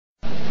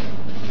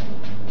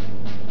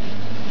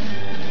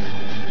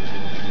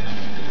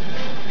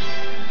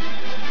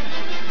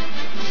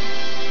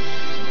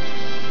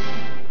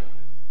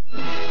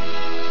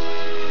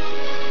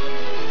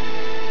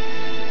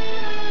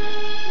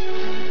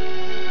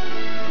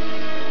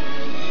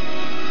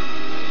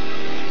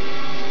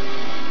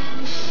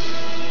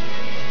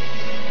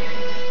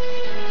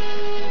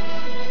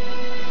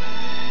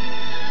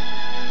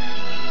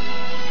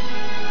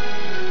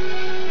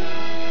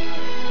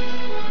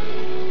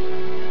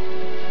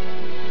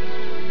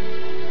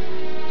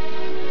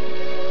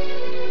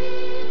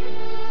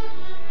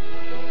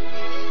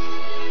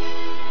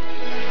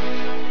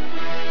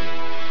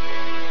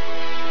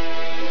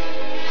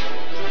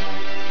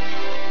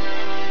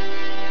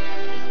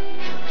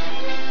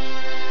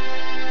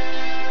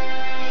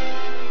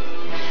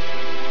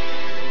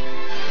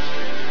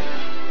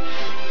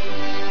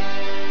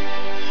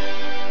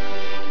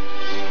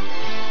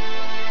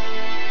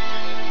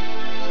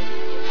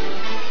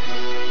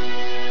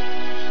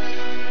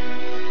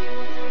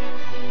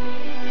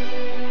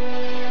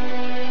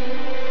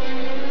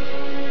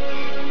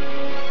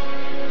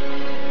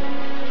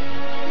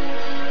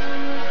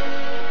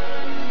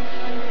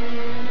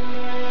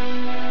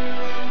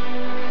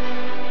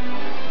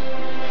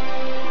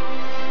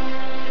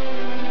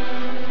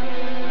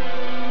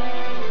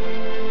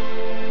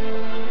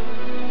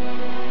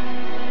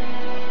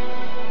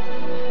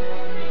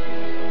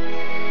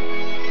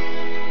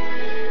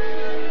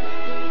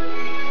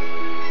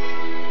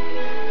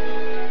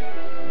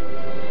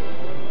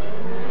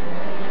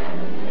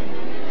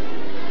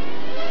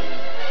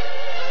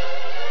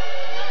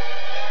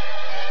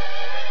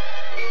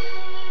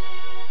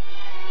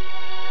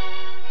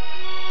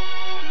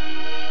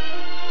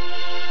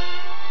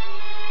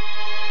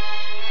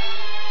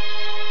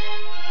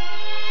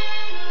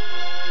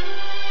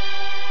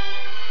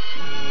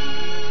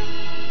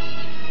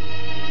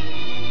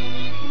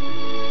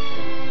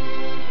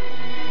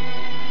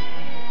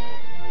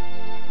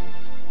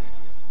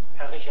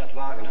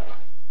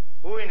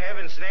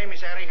heaven's name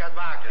is Richard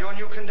Wagner? Your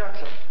new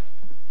conductor.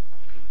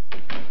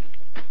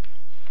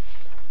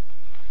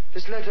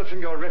 This letter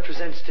from your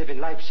representative in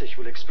Leipzig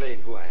will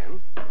explain who I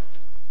am.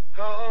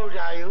 How old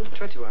are you?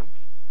 21.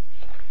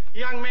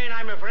 Young man,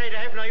 I'm afraid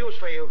I have no use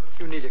for you.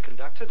 You need a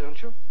conductor,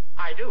 don't you?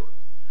 I do.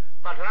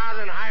 But rather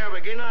than hire a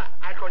beginner,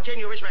 I'd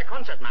continue with my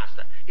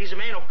concertmaster. He's a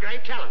man of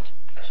great talent.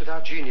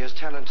 Without genius,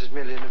 talent is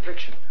merely an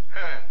affliction.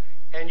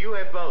 And you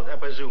have both, I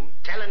presume.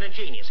 Talent and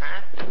genius,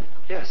 huh?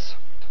 Yes.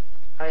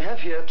 I have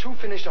here 2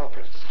 finished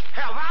operas.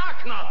 Herr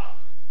Wagner!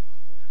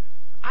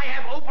 I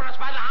have operas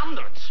by the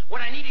hundreds.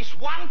 What I need is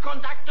one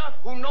conductor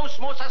who knows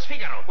Mozart's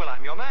Figaro. Well,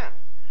 I'm your man.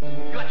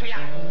 You are too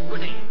young.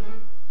 Good day.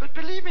 But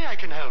believe me, I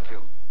can help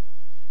you.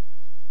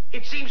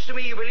 It seems to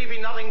me you believe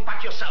in nothing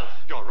but yourself.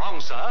 You're wrong,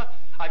 sir.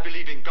 I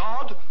believe in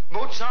God,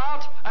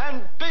 Mozart,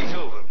 and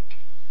Beethoven.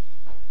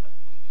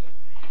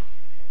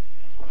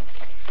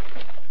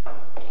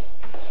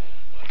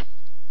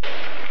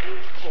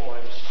 Oh,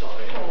 I'm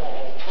sorry.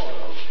 Oh, poor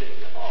old thing.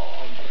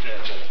 Oh,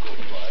 there's a good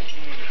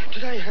boy.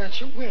 Did I hurt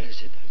you? Where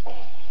is it? Oh.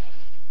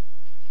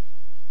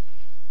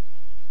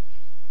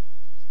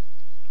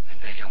 I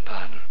beg your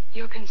pardon.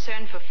 Your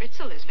concern for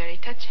Fritzl is very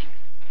touching.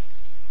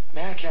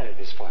 May I carry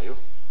this for you?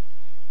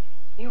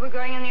 You were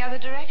going in the other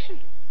direction.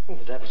 Oh,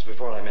 but that was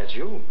before I met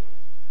you.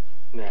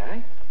 May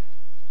I?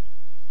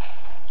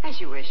 As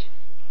you wish.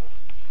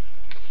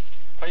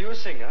 Are you a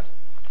singer?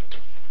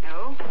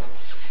 No,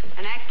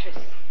 an actress.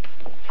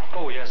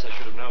 Oh, yes, I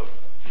should have known.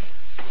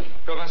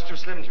 You're much too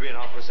slim to be an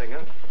opera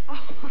singer. Oh,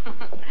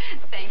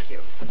 thank you.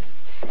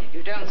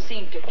 You don't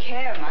seem to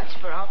care much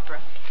for opera.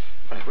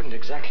 I wouldn't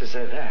exactly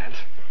say that.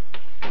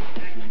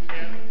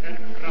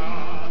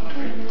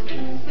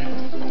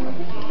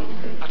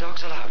 Are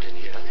dogs allowed in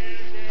here?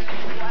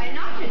 Why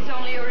not? It's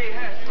only a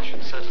rehearsal. I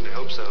should certainly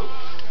hope so.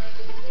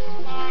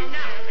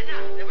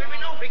 Enough. There will be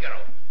no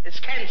Figaro. It's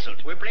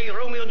cancelled. We're playing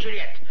Romeo and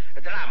Juliet.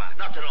 A drama,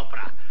 not an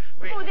opera.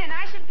 Oh, then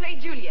I should play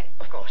Juliet.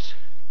 Of course.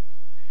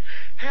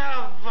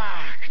 Herr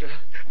Wagner,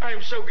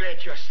 I'm so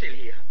glad you're still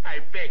here. I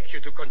beg you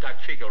to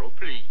conduct Figaro,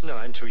 please. No,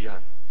 I'm too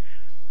young.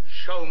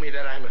 Show me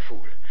that I'm a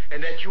fool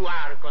and that you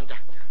are a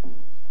conductor.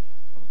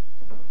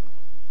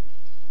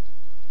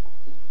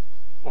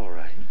 All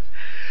right.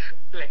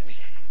 Let me.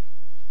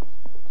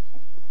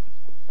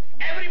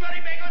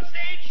 Everybody back on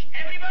stage.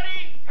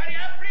 Everybody, hurry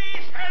up,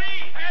 please.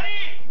 Hurry.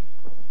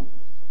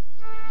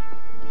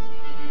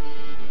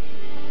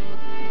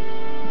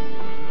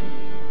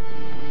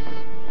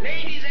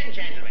 Ladies and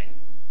gentlemen,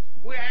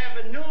 we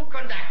have a new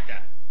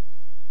conductor,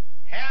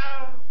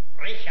 Herr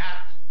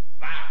Richard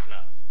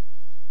Wagner.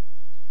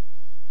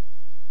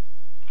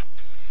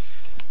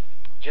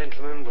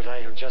 Gentlemen, what I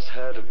have just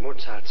heard of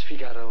Mozart's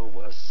Figaro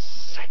was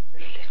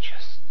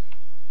sacrilegious.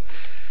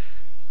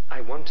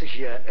 I want to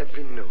hear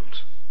every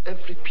note,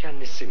 every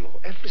pianissimo,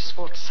 every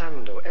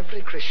sforzando,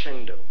 every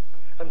crescendo.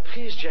 And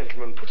please,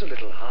 gentlemen, put a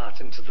little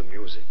heart into the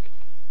music.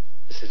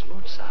 This is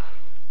Mozart.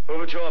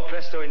 Overture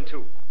presto in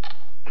 2.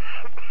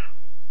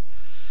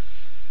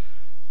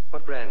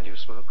 What brand do you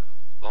smoke?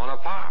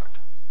 Bonaparte.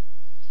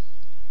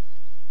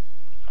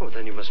 Oh,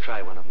 then you must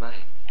try one of mine.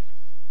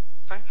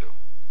 Thank you.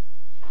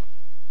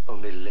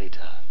 Only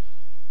later.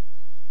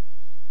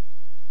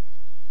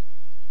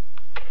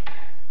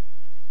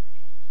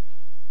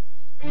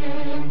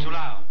 Too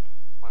loud.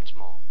 Once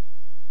more.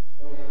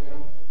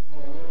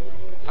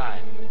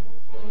 Fine.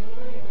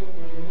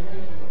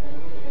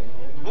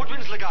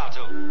 Woodwind's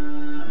legato.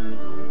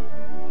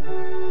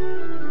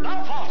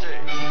 Now forte.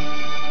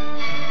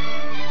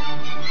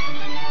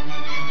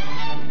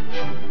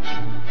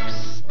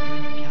 Psst,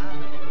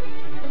 piano.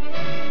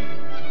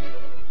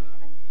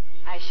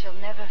 I shall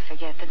never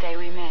forget the day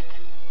we met.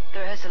 The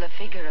rehearsal of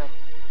Figaro.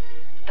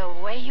 The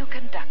way you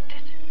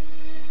conducted.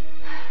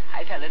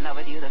 I fell in love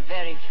with you the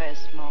very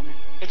first moment.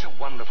 It's a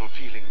wonderful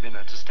feeling,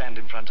 Minna, to stand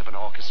in front of an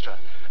orchestra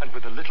and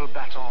with a little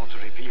baton to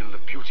reveal the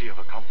beauty of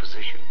a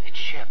composition. It's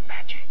sheer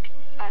magic.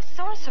 A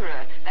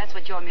sorcerer, that's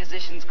what your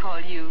musicians call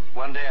you.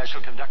 One day I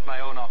shall conduct my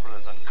own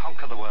operas and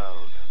conquer the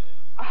world.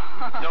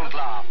 Don't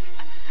laugh.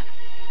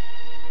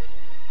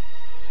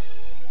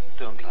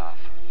 Don't laugh.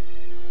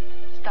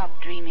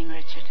 Stop dreaming,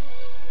 Richard.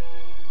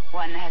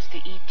 One has to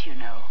eat, you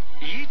know.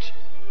 Eat?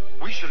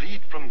 We shall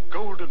eat from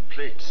golden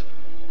plates.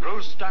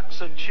 Roast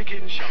ducks and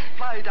chickens shall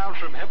fly down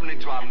from heaven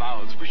into our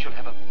mouths. We shall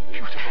have a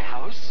beautiful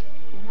house.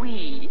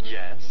 We?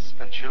 Yes,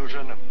 and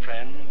children and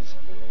friends.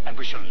 And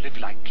we shall live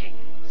like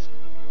kings.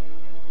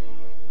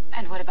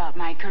 And what about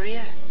my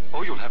career?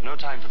 Oh, you'll have no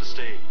time for the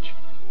stage.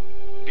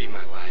 Be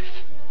my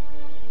wife.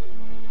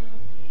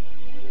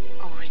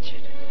 Oh,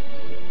 Richard.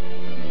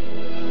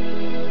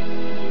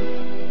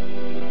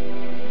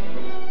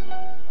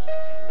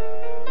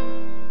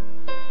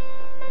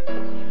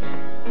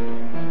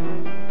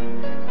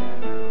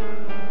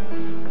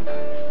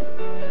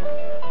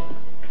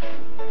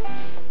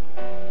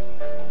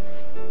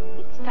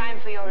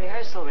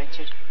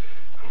 Richard.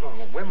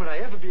 Oh, when would I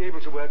ever be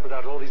able to work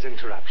without all these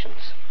interruptions?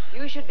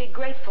 You should be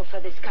grateful for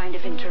this kind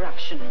of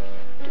interruption.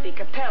 To be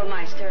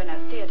Kapellmeister in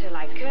a theater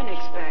like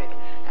Königsberg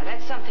Now,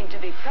 that's something to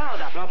be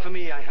proud of. Not for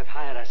me. I have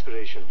higher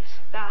aspirations.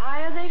 The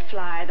higher they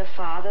fly, the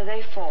farther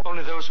they fall.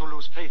 Only those who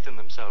lose faith in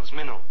themselves.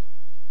 Minnow,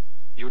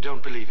 you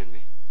don't believe in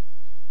me.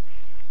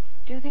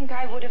 Do you think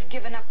I would have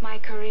given up my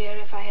career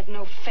if I had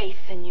no faith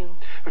in you?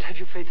 But have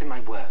you faith in my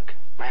work,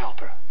 my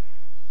opera?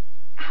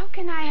 How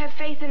can I have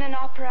faith in an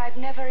opera I've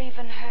never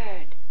even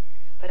heard?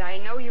 But I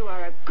know you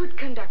are a good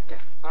conductor.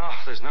 Oh,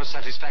 there's no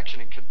satisfaction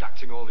in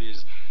conducting all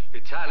these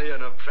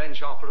Italian and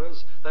French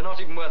operas. They're not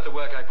even worth the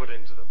work I put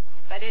into them.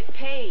 But it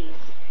pays.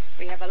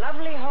 We have a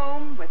lovely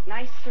home with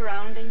nice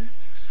surroundings.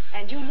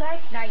 And you like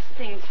nice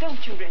things,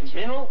 don't you, Richard?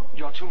 Minnow,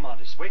 you're too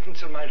modest. Wait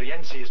until my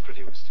Rienzi is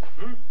produced.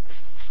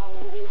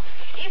 Oh,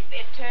 if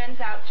it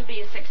turns out to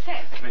be a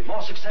success. It'll be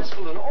more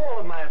successful than all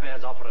of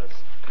Meyerbeer's operas.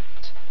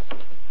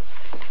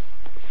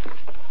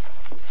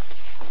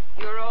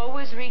 You're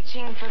always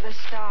reaching for the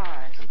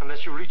stars.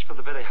 Unless you reach for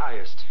the very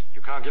highest,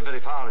 you can't get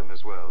very far in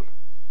this world.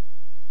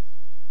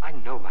 I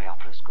know my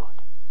opera's good.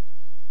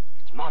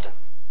 It's modern.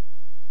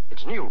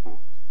 It's new.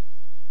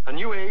 A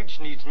new age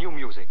needs new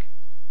music.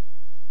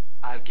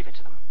 I'll give it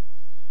to them.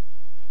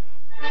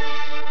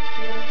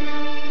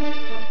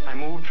 I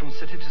moved from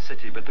city to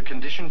city, but the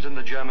conditions in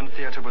the German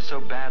theater were so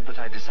bad that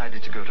I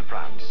decided to go to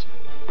France.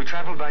 We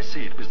traveled by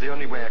sea. It was the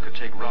only way I could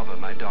take Robber,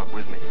 my dog,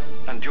 with me.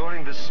 And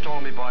during this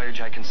stormy voyage,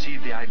 I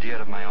conceived the idea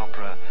of my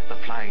opera, The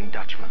Flying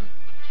Dutchman.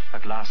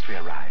 At last we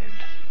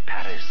arrived.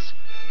 Paris,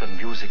 the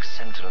music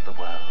center of the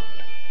world.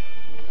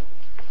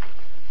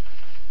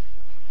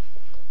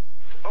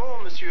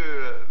 Oh,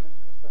 Monsieur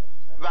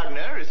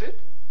Wagner, is it?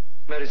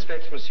 My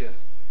respects, monsieur.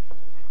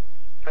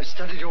 I've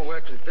studied your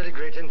work with very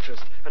great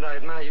interest, and I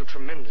admire you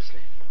tremendously.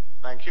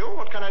 Thank you.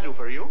 What can I do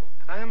for you?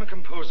 I am a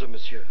composer,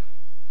 monsieur.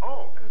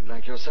 Oh. And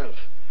like yourself.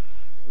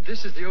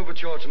 This is the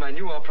overture to my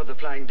new opera, The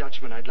Flying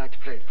Dutchman. I'd like to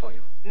play it for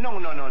you.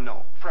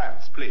 No.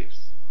 France,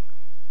 please.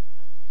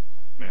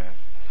 Yeah.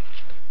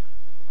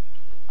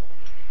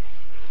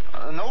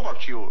 An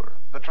overture,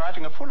 but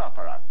writing a full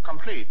opera,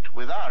 complete,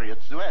 with arias,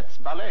 duets,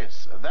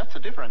 ballets. That's a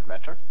different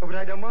matter. Oh, but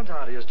I don't want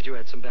arias,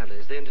 duets, and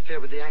ballets. They interfere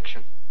with the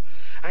action.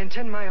 I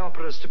intend my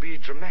operas to be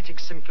dramatic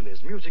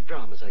symphonies, music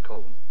dramas, I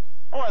call them.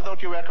 Oh, I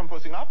thought you were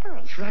composing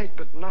operas. Right,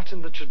 but not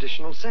in the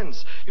traditional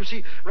sense. You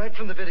see, right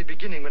from the very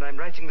beginning, when I'm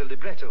writing the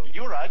libretto...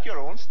 You write your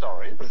own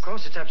stories? But of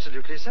course, it's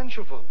absolutely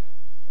essential for me.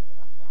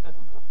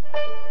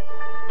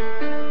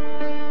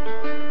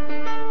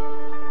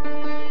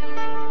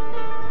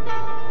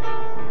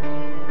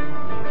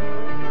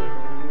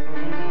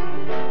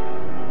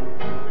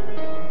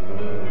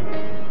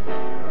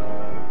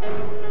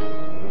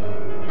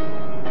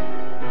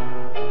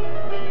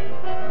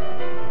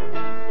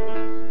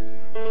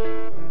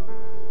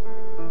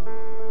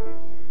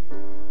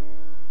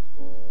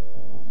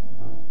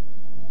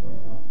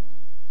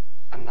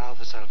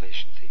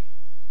 Salvation theme.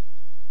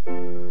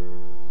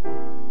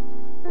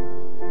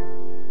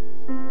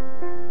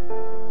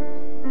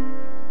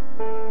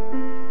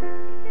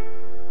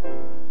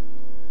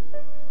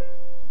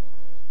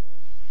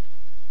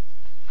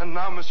 And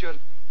now, monsieur,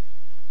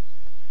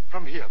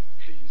 from here,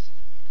 please.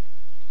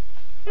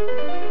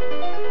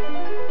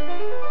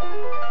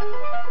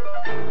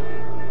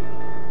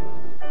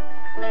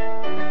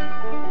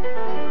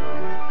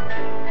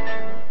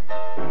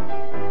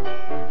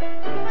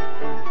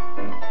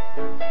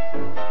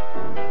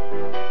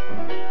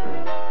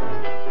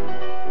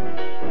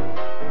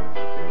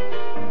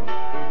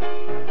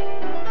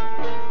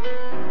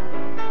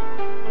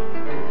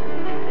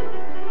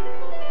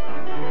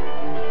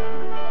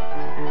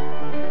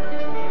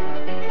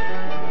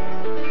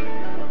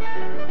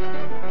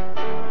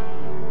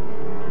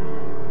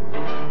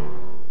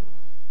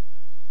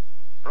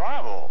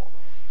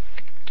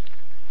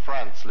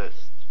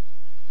 List.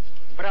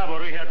 Bravo,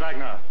 Richard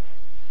Wagner.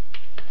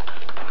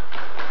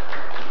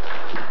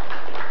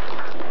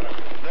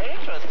 Very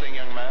interesting,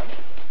 young man.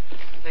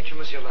 Thank you,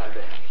 Monsieur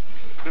Meyerbeer.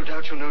 No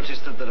doubt you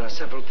noticed that there are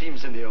several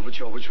themes in the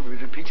overture which will be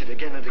repeated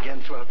again and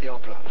again throughout the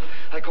opera.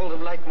 I call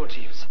them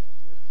leitmotifs.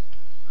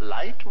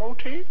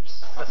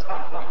 Leitmotifs?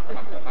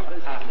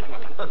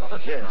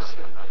 Yes.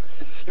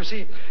 You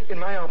see, in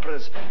my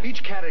operas,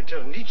 each character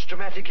and each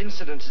dramatic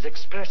incident is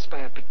expressed by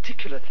a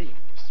particular theme.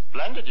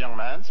 Splendid, young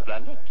man,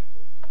 splendid.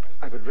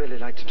 I would really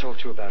like to talk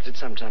to you about it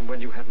sometime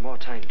when you have more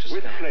time to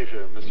spare. With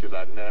pleasure, Monsieur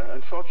Wagner.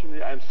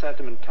 Unfortunately, I'm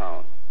seldom in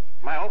town.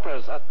 My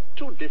operas are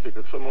too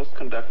difficult for most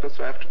conductors,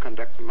 so I have to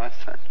conduct them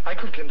myself. I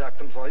could conduct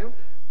them for you.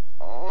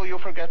 Oh, you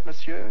forget,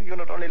 monsieur. You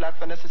not only lack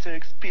the necessary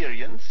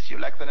experience, you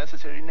lack the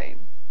necessary name.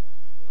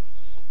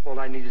 All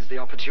I need is the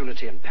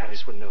opportunity, and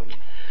Paris will know me.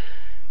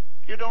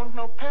 You don't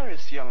know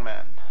Paris, young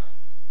man.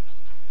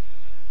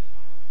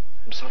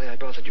 I'm sorry I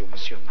bothered you,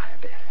 Monsieur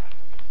Meyerbeer.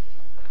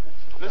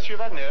 Monsieur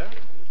Wagner,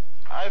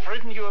 I've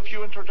written you a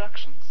few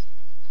introductions.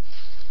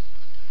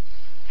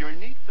 You'll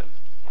need them.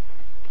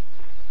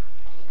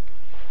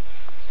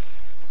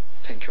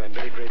 Thank you. I'm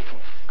very grateful.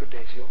 Good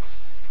day to you.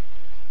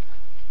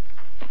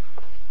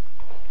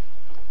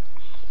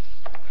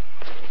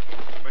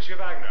 Monsieur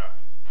Wagner.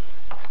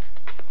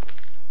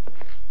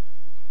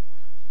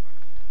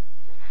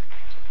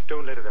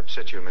 Don't let it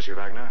upset you, Monsieur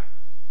Wagner.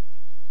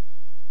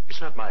 It's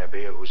not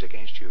Meyerbeer who's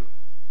against you.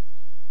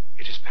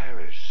 It is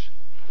Paris.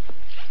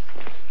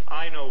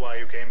 I know why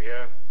you came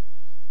here.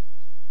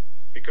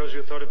 Because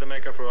you thought it the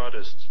maker for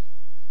artists.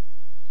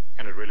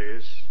 And it really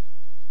is.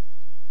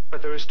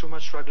 But there is too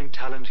much struggling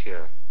talent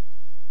here.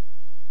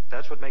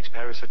 That's what makes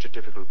Paris such a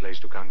difficult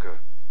place to conquer.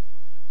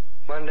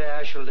 One day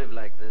I shall live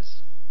like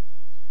this.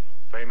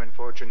 Fame and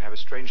fortune have a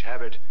strange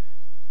habit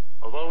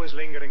of always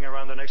lingering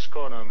around the next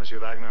corner, Monsieur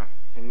Wagner.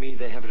 In me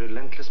they have a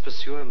relentless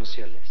pursuer,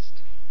 Monsieur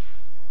Liszt.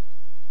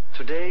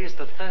 Today is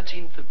the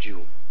 13th of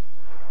June.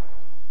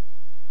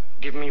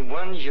 Give me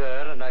 1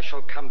 year and I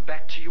shall come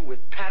back to you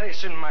with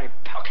Paris in my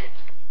pocket.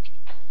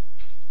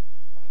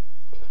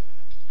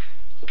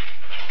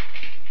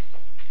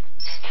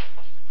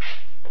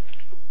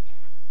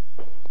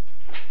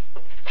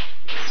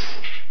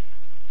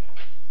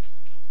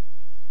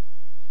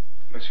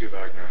 Monsieur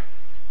Wagner,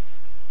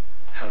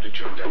 how did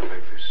you end up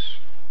like this?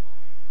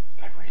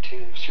 By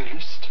waiting, Monsieur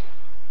Liszt.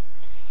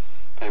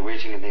 By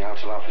waiting in the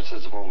outer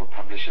offices of all the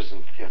publishers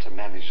and theater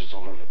managers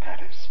all over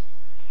Paris.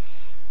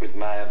 With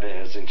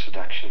Meyerbeer's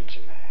introductions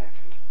in my hand.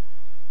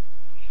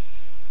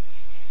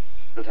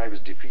 But I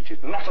was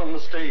defeated, not on the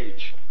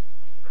stage.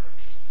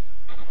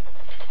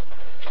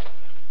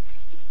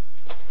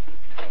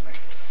 Tell me.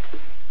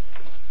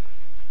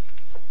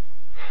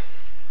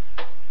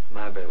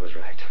 Meyerbeer was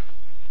right.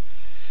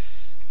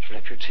 It's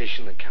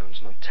reputation that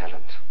counts, not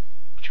talent.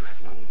 But you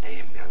have no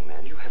name, young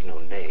man. You have no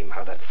name.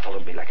 How that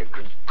followed me like a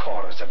Greek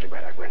chorus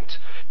everywhere I went.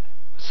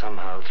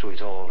 Somehow, through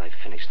it all, I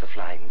finished the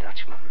Flying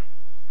Dutchman.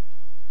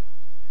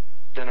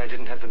 Then I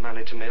didn't have the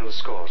money to mail the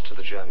scores to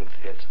the German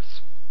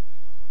theaters.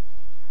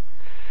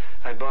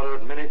 I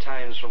borrowed many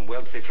times from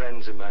wealthy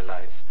friends in my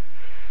life.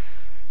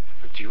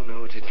 But do you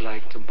know what it's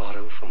like to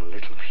borrow from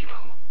little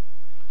people?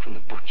 From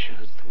the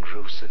butchers, the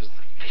grocers,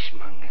 the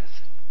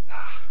fishmongers.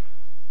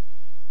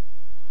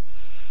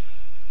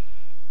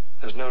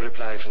 There was no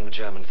reply from the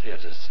German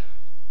theaters.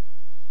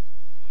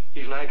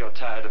 Even I got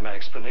tired of my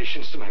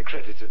explanations to my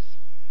creditors.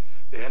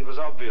 The end was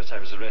obvious. I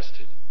was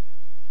arrested.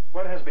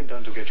 What has been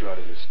done to get you out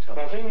of this? Tell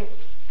me. Nothing.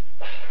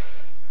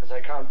 As I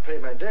can't pay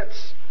my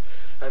debts,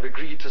 I've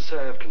agreed to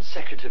serve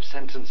consecutive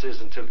sentences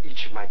until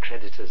each of my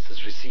creditors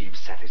has received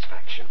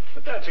satisfaction.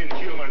 But that's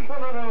inhuman.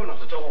 No,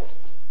 not at all.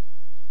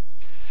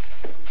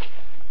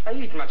 I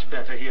eat much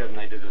better here than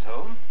I did at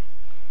home.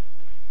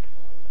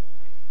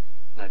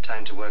 And I have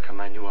time to work on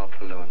my new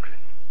opera, Lohengrin.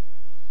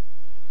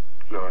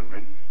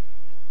 Lohengrin?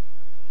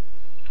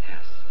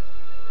 Yes.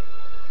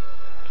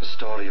 The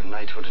story of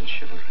knighthood and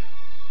chivalry.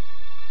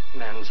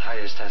 Man's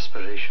highest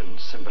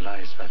aspirations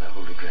symbolized by the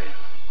Holy Grail.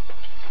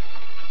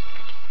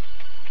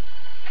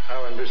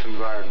 How in this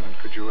environment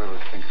could you ever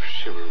think of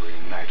chivalry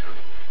and knighthood?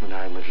 When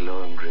I'm with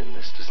Lohengrin,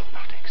 this does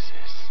not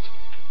exist.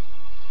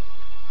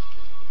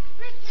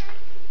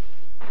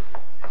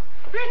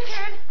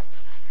 Richard!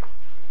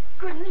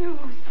 Good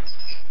news.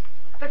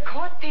 The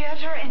Court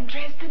Theater in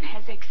Dresden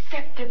has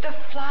accepted the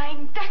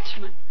Flying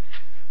Dutchman.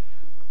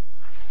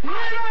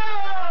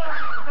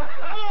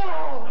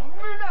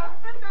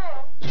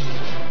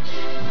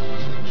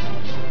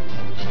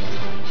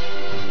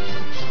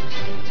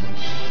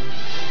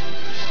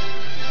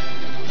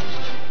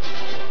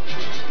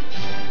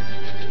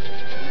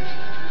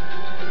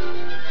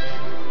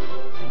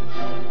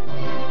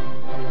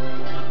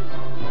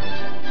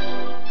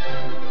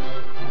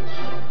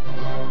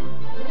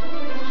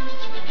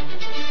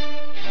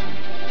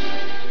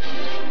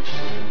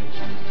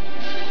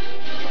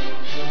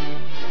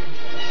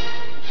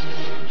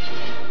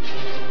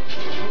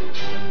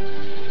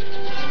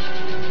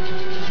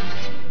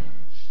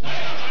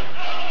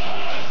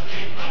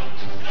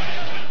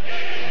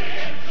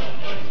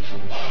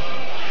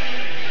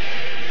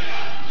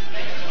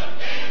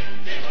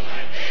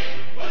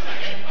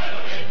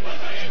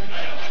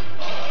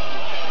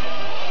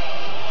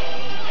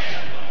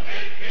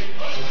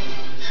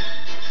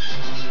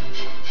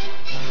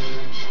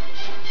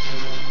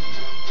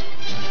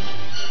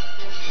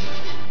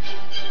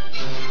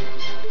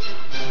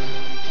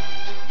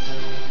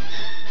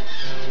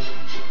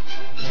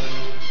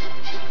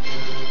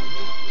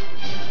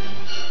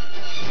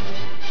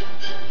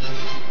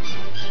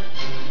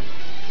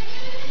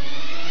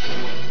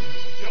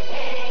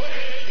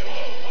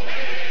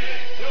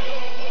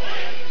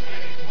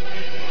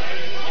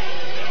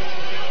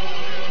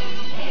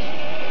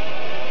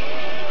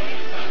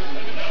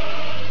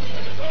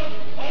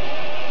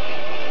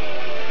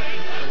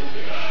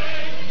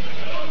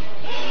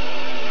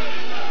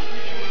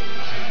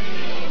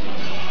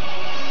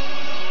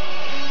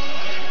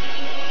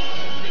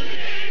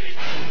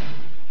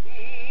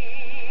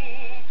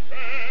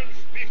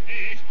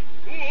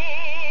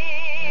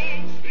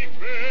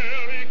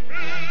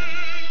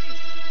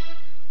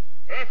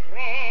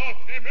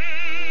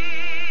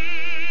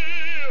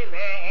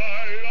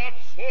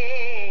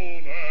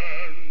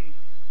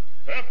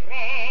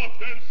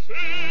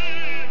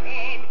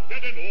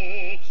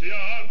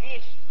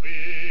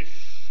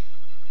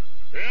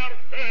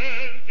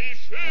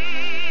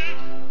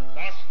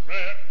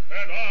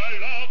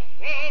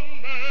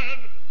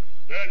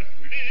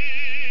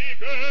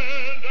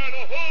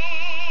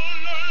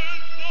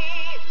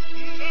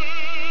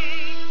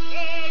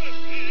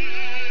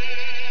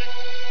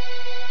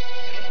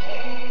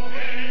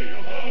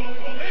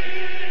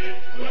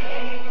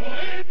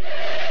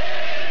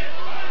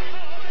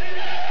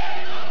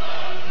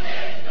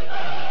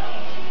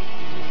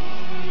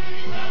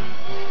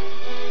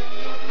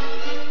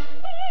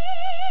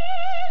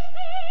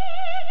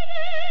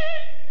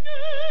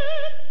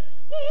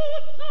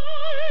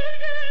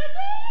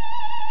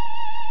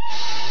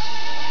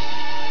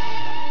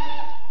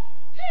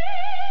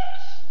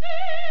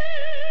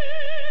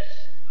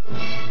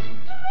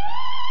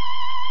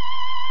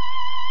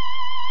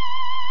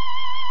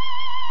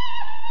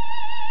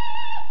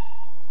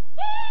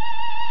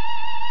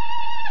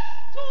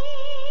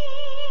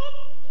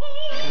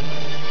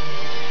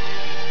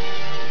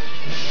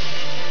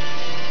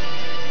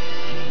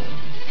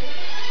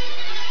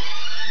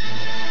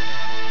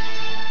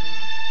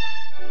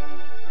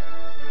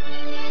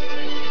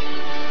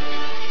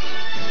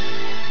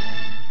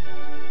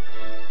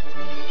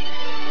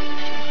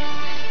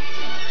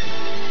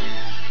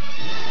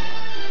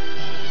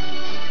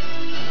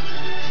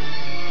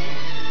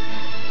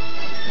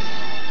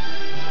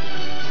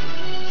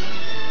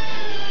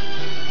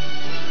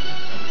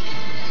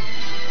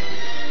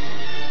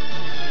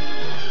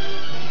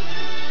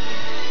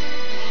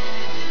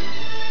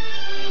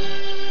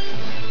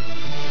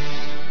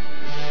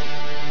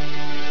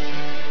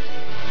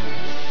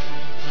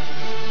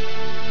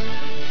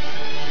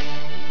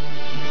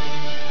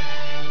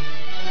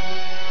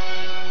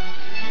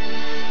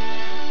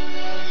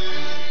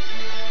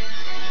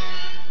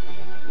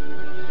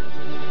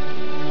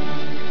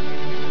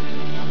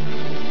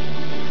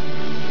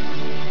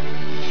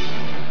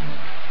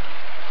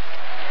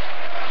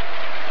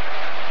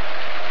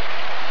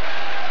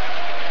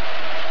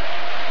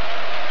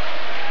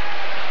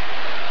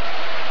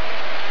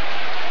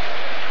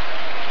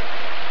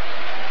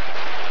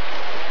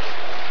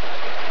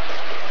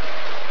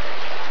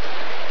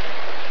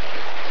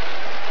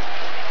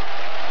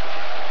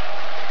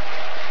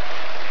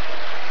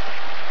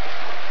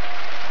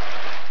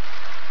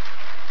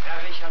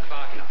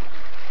 Wagner.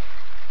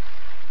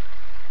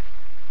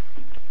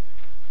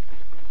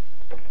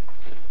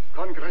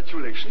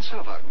 Congratulations,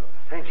 Herr Wagner.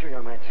 Thank you,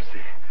 Your Majesty.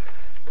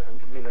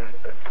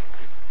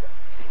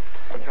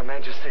 Your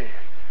Majesty,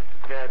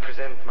 may I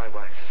present my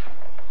wife?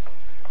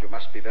 You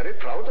must be very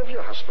proud of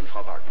your husband,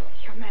 Frau Wagner.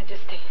 Your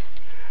Majesty.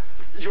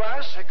 You are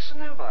a Saxon,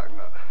 Herr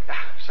Wagner.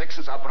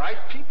 Saxons are bright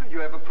people. You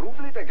have approved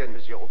it again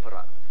with your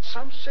opera.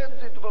 Some said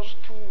it was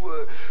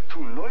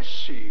too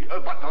noisy,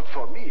 but not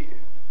for me.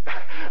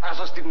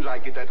 Others didn't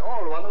like it at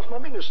all. One of my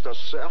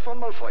ministers, Herr von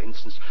Moll, for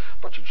instance.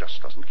 But he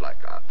just doesn't like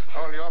art.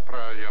 Only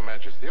opera, Your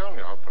Majesty,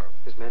 only opera.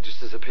 His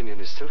Majesty's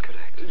opinion is still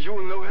correct.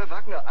 You know, Herr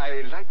Wagner,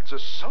 I like the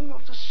Song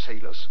of the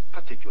Sailors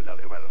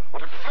particularly well.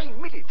 What a fine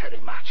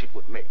military march it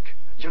would make.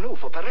 You know,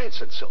 for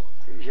parades and so.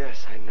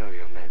 Yes, I know,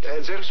 Your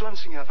Majesty. There's one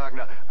thing, Herr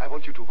Wagner, I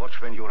want you to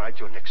watch when you write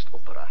your next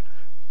opera.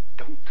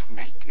 Don't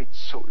make it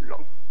so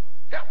long.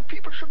 Yeah,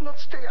 people should not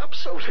stay up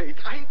so late.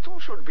 I, too,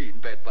 should be in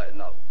bed by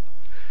now.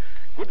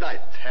 Good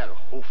night, Herr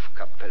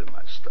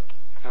Hofkapellmeister.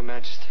 Your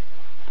Majesty.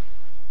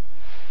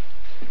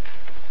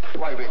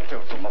 Why wait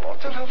till tomorrow?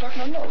 Tell Herr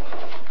Wagner no.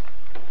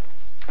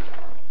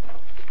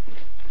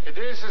 It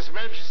is His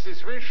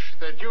Majesty's wish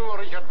that you,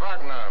 Richard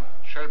Wagner,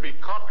 shall be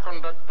court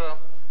conductor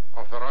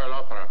of the Royal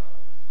Opera.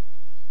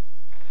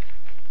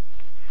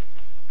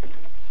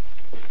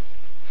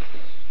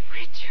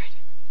 Richard,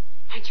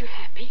 aren't you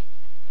happy?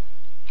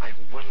 I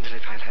wonder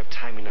if I'll have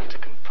time enough to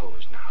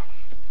compose now.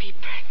 Be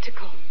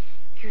practical.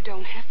 You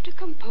don't have to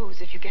compose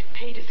if you get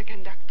paid as a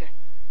conductor.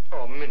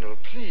 Oh, Minnow,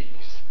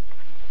 please.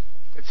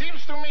 It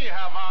seems to me,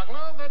 Herr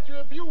Wagner, that you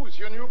abuse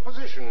your new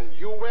position.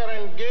 You were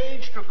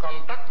engaged to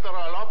conduct the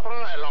Royal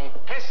Opera along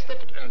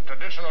tested and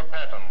traditional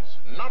patterns,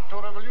 not to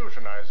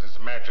revolutionize His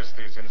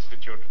Majesty's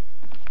Institute.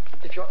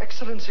 If Your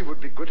Excellency would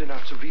be good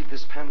enough to read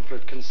this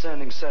pamphlet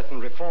concerning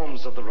certain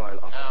reforms of the Royal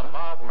Opera. Herr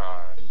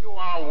Wagner, you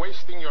are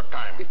wasting your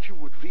time. If you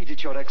would read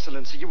it, Your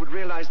Excellency, you would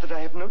realize that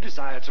I have no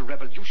desire to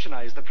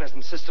revolutionize the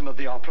present system of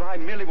the opera. I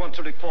merely want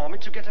to reform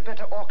it to get a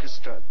better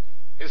orchestra.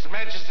 His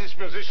Majesty's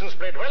musicians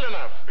played well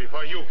enough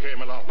before you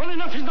came along. Well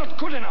enough is not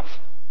good enough.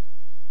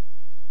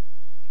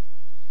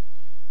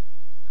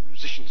 The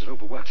musicians are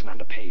overworked and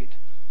underpaid.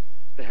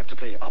 They have to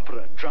play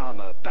opera,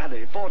 drama,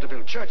 ballet,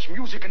 vaudeville, church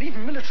music, and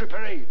even military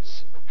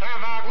parades. Herr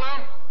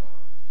Wagner,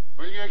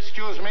 will you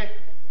excuse me?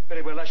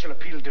 Very well, I shall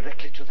appeal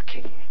directly to the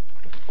king.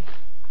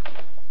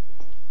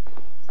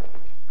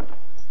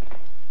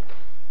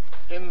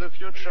 In the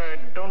future, I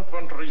don't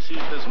want to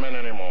receive this man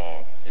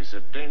anymore. He's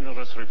a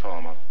dangerous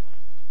reformer.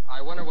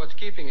 I wonder what's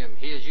keeping him.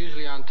 He is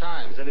usually on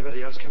time. Is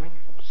anybody else coming?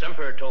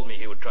 Semper told me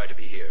he would try to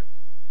be here.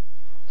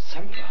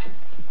 Semper?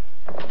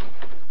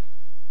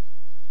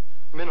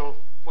 Minnow,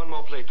 one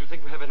more plate. Do you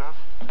think we have enough?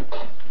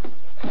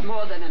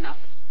 More than enough.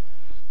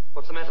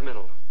 What's the matter,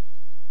 Minnow?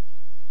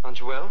 Aren't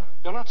you well?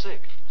 You're not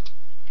sick.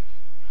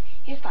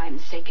 If I'm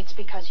sick, it's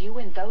because you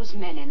and those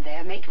men in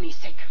there make me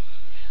sick.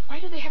 Why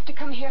do they have to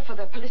come here for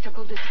the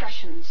political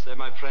discussions? They're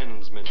my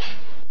friends, Minnow.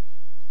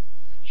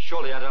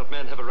 Surely adult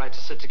men have a right to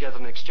sit together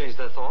and exchange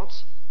their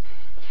thoughts.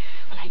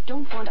 Well, I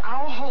don't want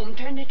our home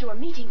turned into a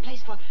meeting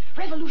place for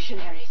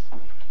revolutionaries.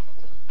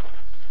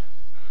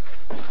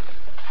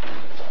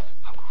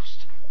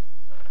 August.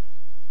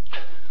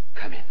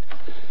 Come in.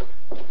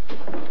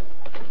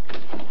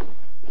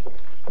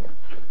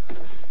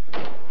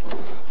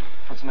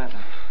 What's the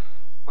matter?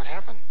 What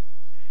happened?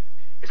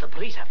 Is the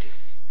police after you?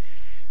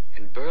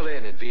 In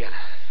Berlin and Vienna,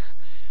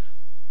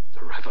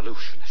 the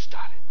revolution has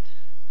started.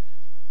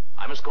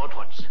 I must go at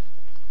once.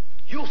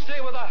 You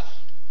stay with us.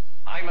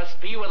 I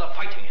must be where the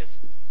fighting is.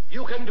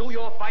 You can do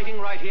your fighting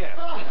right here.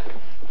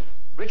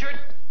 Richard,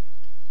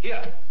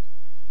 here.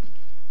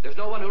 There's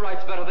no one who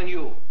writes better than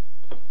you.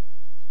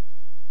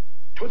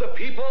 To the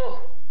people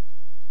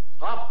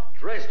of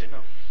Dresden.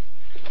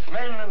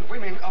 Men and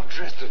women of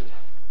Dresden.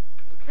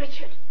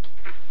 Richard.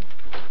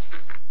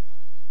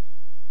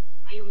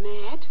 Are you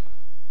mad?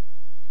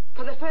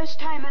 For the first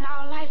time in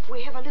our life,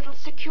 we have a little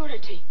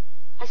security,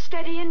 a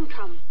steady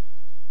income.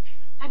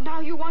 And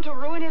now you want to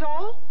ruin it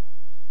all?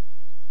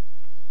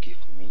 Give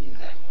me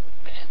that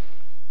pen.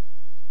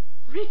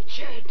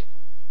 Richard!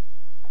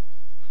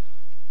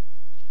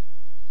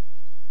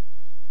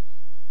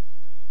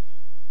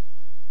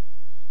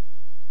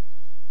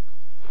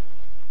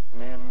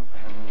 Men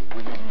and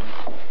women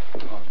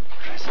of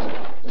Dresden.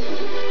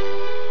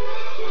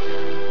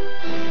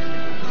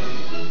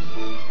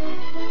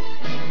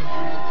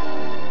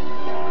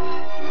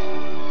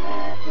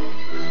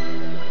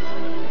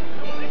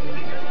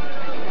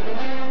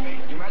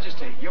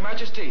 Your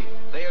Majesty,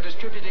 they are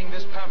distributing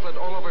this pamphlet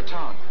all over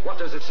town. What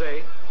does it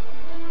say?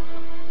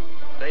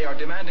 They are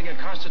demanding a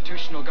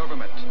constitutional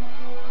government,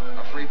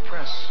 a free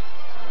press,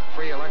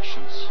 free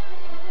elections,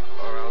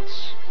 or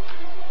else...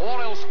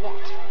 Or else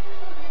what?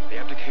 The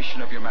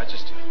abdication of Your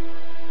Majesty.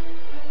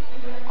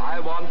 I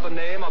want the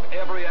name of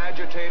every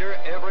agitator,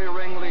 every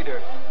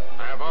ringleader.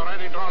 I have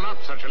already drawn up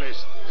such a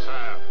list,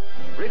 sire.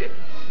 Read it.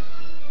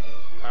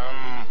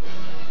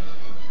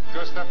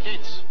 Gustav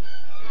Keats,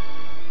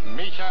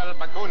 Michael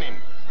Bakunin,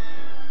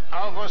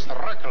 August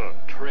Röckel.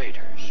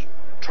 Traitors.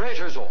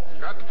 Traitors all.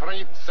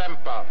 Gottfried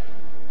Semper.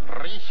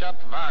 Richard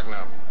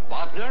Wagner.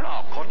 Wagner,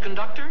 our court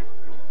conductor?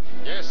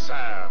 Yes,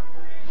 sir.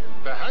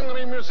 The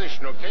hungry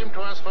musician who came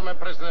to us from a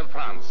prison in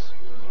France.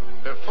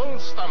 The full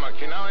stomach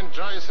he now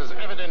enjoys has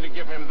evidently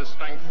given him the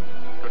strength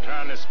to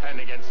turn his pen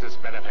against his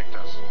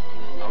benefactors.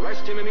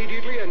 Arrest him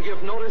immediately and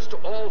give notice to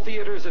all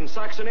theaters in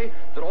Saxony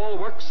that all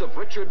works of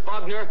Richard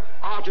Wagner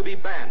are to be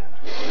banned.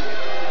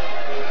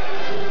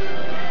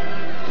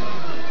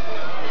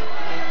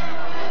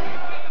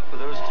 For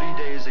those 3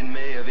 days in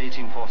May of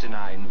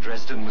 1849,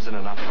 Dresden was in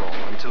an uproar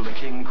until the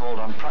king called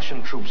on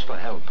Prussian troops for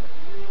help.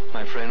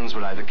 My friends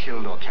were either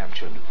killed or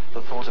captured.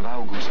 The thought of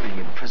August being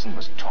in prison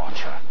was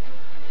torture.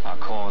 Our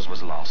cause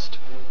was lost.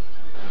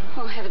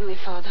 Oh, Heavenly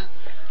Father,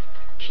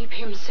 keep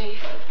him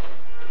safe.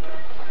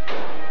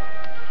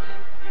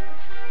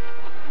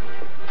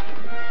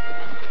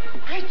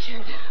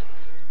 Richard!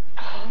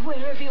 Oh, where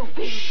have you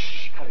been?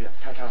 Shh! Hurry up,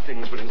 pack our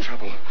things. We're in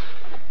trouble.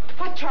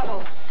 What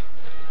trouble?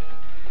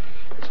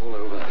 It's all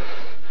over.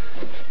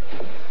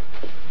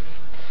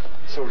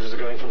 Soldiers are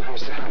going from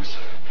house to house.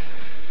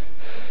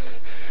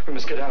 We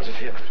must get out of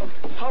here.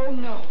 Oh,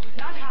 no,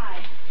 not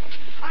I.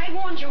 I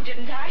warned you,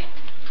 didn't I?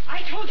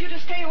 I told you to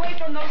stay away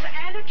from those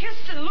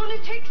anarchists and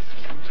lunatics.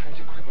 I'm trying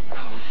to quibble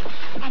now.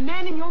 A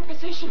man in your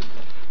position,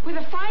 with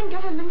a fine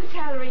government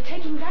salary,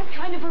 taking that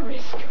kind of a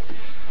risk.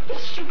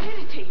 It's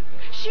stupidity.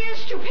 Sheer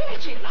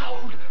stupidity.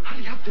 Loud!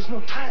 Hurry up, there's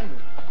no time.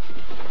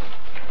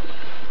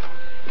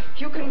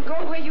 You can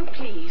go where you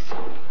please.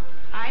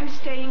 I'm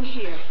staying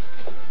here.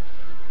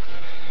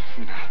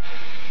 No,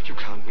 you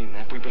can't mean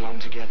that. We belong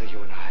together,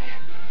 you and I.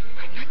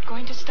 I'm not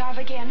going to starve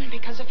again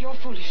because of your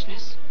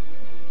foolishness.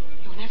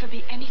 You'll never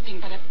be anything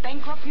but a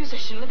bankrupt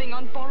musician living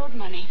on borrowed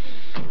money.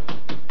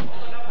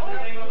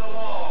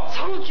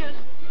 Soldiers!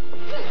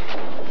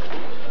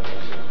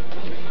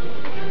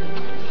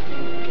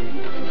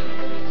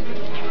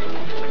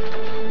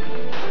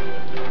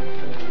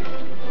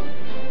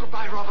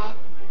 Goodbye, Robber.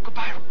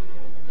 Goodbye.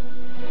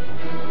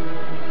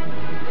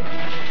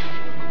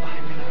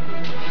 Goodbye, Miller.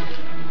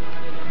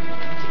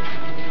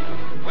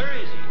 Where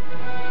is he?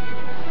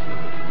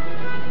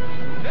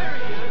 There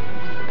he is.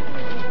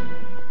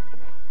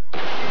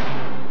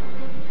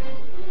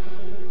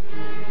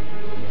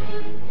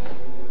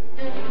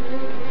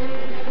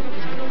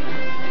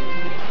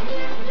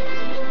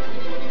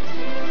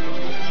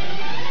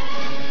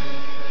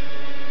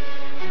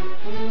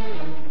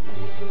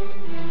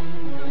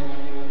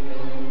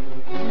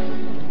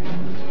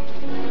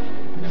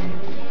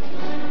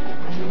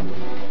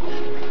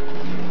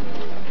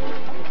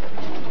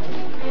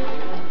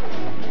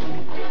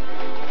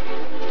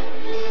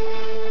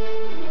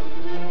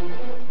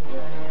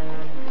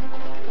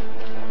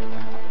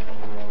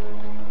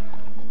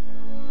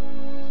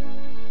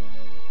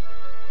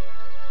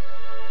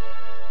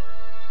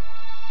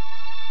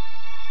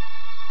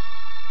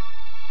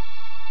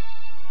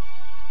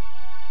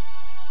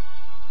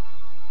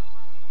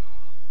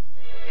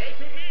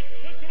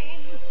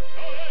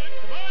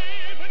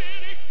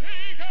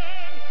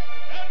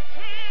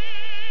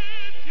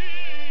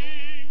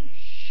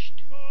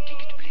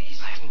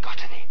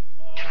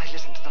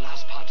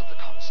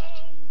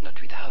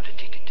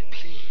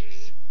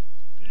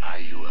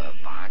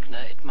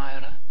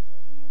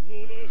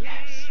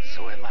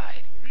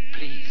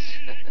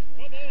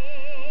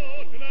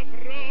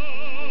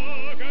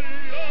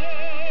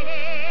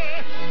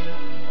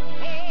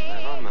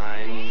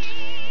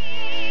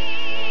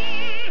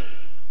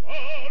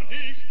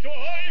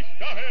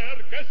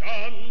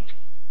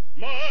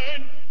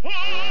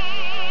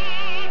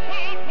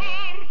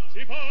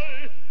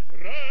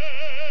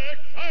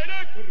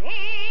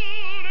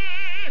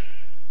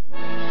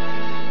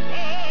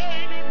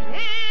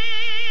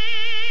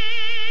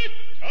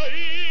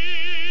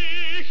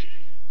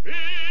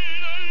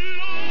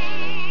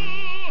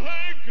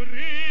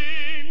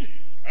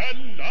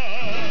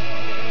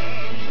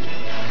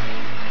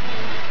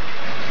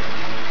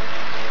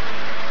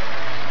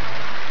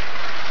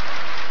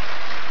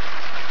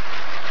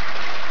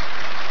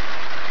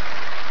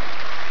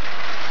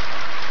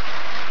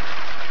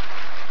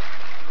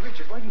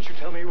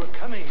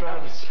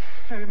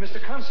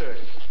 Mr. Concert.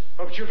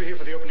 Oh, but you'll be here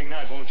for the opening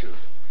night, won't you?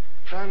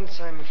 France,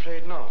 I'm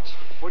afraid not.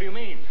 What do you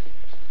mean?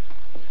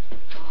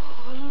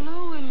 Oh,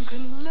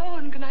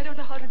 Lohengrin, I don't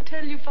know how to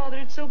tell you, Father.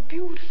 It's so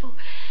beautiful.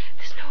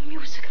 There's no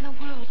music in the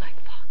world like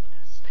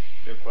Wagner's.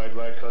 You're quite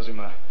right,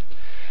 Cosima.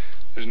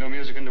 There's no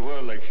music in the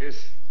world like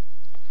his.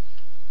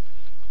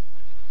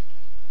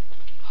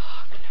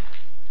 Wagner.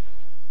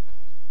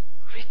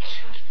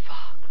 Richard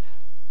Wagner.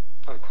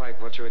 Not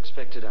quite what you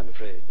expected, I'm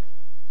afraid.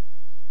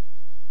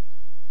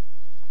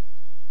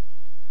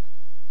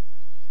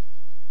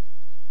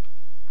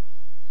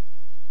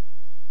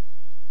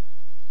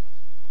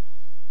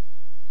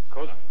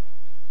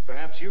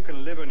 Perhaps you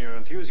can live on your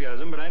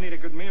enthusiasm, but I need a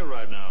good meal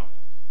right now.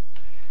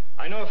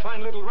 I know a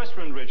fine little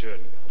restaurant, Richard.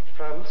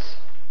 France,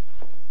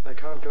 I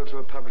can't go to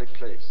a public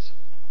place.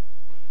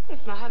 If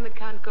Mohammed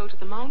can't go to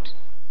the mountain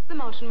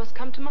must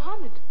come to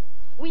Mohammed.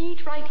 We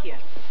eat right here.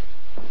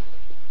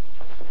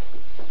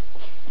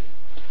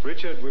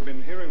 Richard, we've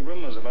been hearing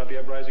rumors about the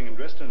uprising in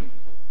Dresden.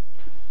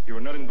 You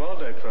were not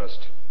involved at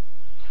first.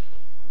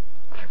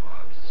 I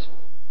was.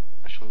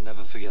 I shall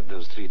never forget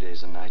those 3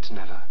 days and nights,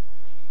 never.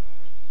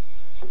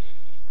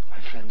 My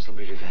friends will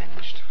be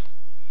revenged.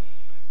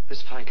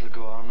 This fight will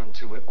go on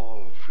until we're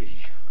all free.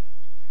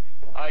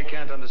 I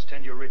can't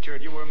understand you,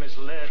 Richard. You were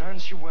misled.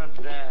 France, you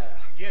weren't there.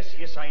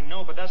 Yes, I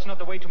know, but that's not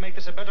the way to make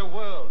this a better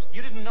world.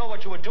 You didn't know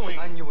what you were doing.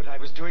 I knew what I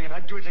was doing, and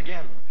I'd do it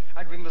again.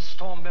 I'd ring the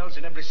storm bells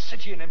in every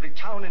city, in every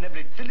town, in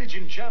every village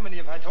in Germany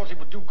if I thought it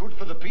would do good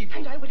for the people.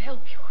 And I would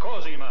help you.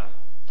 Cosima.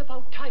 It's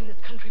about time this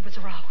country was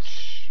aroused.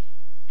 Shh.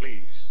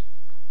 Please.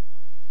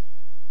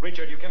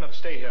 Richard, you cannot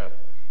stay here.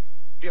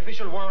 The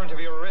official warrant of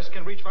your arrest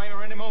can reach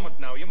Weimar any moment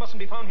now. You mustn't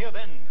be found here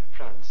then.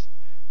 France,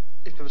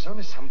 if there was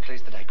only some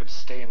place that I could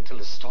stay until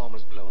the storm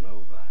was blown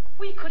over.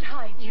 We could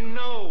hide you.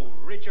 No,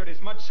 Richard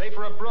is much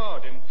safer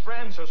abroad, in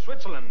France or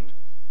Switzerland.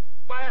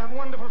 Why, I have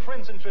wonderful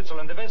friends in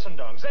Switzerland, the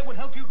Wesendongs. They would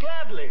help you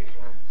gladly.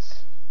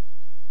 France,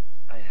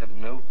 I have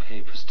no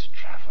papers to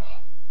travel.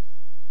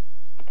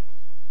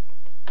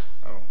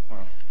 Oh,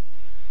 well.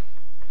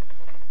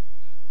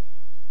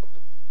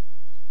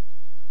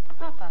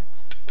 Papa,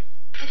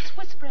 that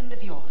Swiss friend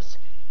of yours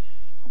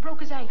who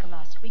broke his ankle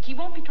last week, he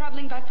won't be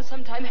traveling back for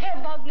some time.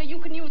 Herr Wagner, you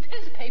can use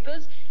his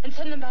papers and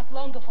send them back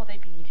long before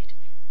they'd be needed.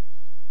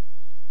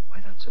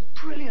 Why, that's a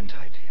brilliant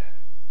idea.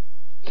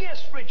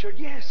 Yes, Richard,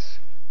 yes.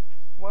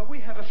 Why,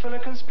 we have a fellow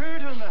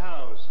conspirator in the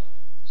house.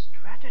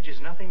 Strategy is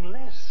nothing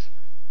less.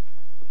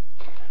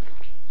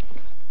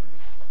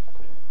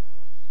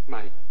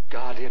 My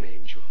guardian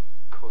angel,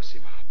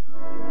 Cosima.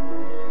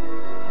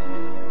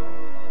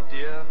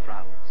 Dear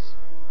France,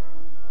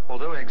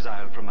 although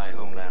exiled from my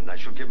homeland, I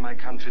shall give my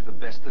country the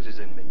best that is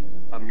in me.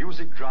 A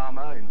music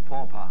drama in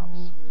 4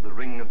 parts, The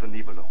Ring of the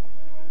Nibelung.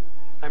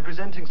 I'm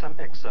presenting some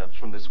excerpts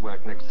from this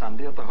work next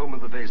Sunday at the home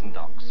of the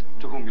Wesendongs,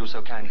 to whom you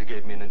so kindly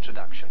gave me an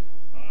introduction.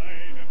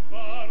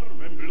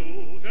 Warmen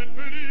Bluten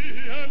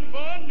blühen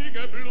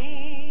wonnige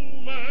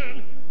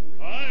Blumen,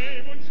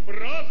 Keim und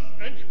Spross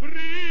entspringt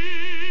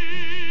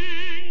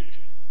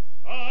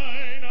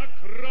einer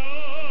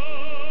Kraft.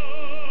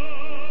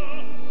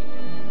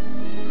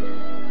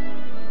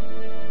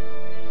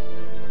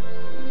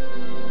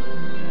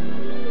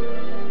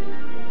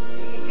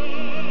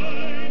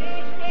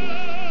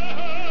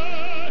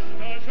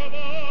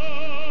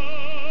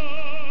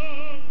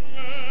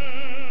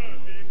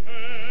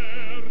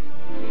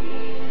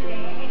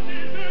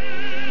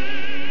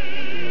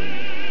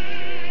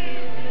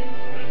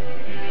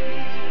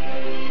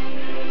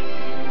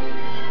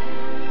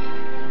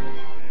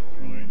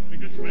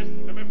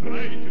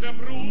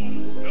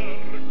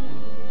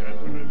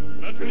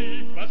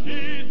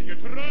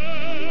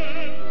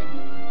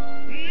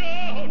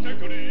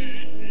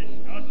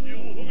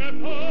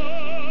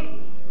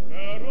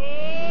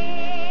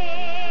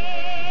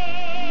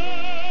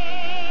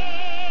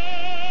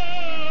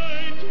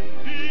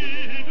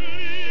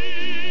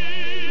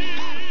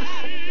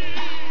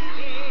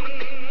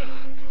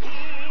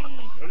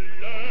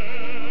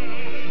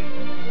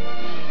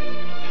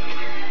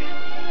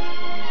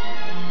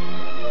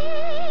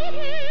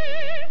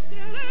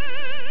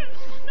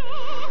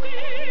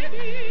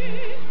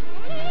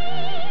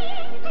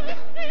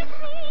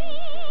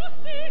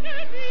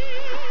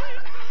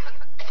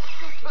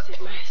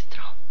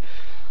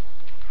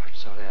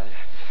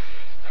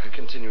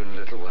 Continue in a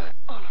little while.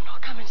 Oh, no,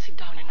 come and sit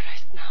down and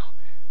rest now.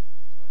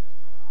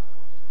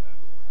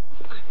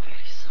 I'm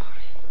very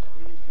sorry.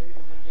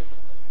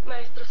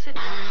 Maestro, sit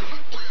down.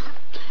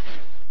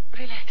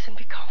 Relax and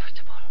be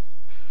comfortable.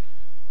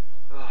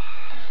 Oh.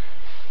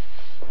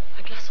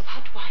 A glass of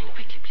hot wine,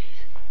 quickly,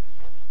 please.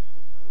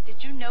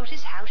 Did you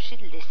notice how she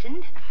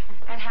listened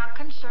and how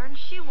concerned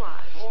she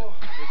was? Oh,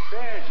 it's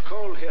bad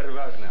cold here,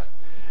 Wagner.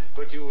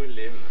 But you will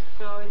live.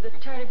 Oh, it's a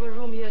terrible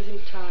room he has in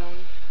town.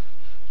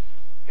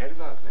 Herr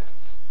Wagner,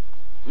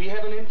 we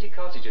have an empty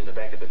cottage in the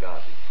back of the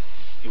garden.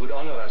 You would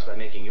honor us by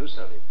making use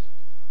of it.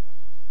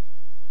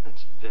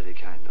 That's very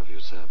kind of you,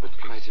 sir, but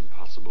quite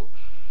impossible.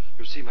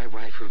 You see, my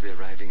wife will be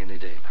arriving any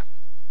day.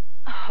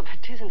 Oh,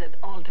 but isn't that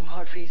all the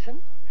more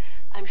reason?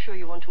 I'm sure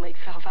you want to make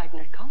Frau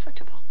Wagner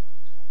comfortable.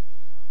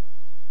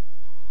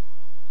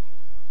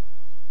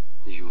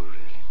 You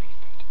really mean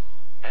it?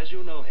 As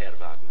you know, Herr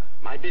Wagner,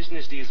 my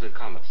business deals with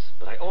commerce,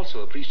 but I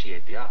also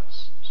appreciate the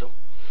arts. So,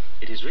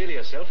 it is really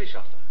a selfish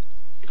offer.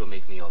 It will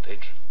make me your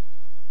patron.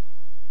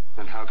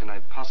 Then how can I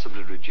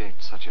possibly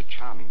reject such a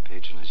charming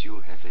patron as you,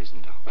 Herr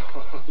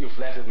Wesendong? You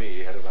flattered me,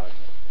 Herr Wagner.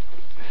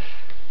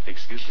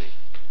 Excuse me.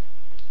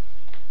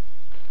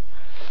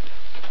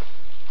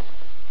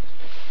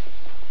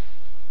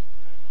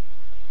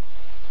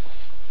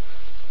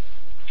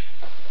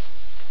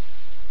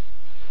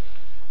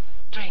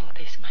 Drink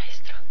this,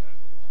 Maestro.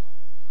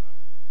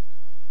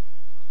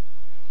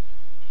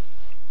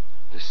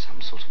 This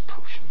some sort of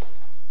potion.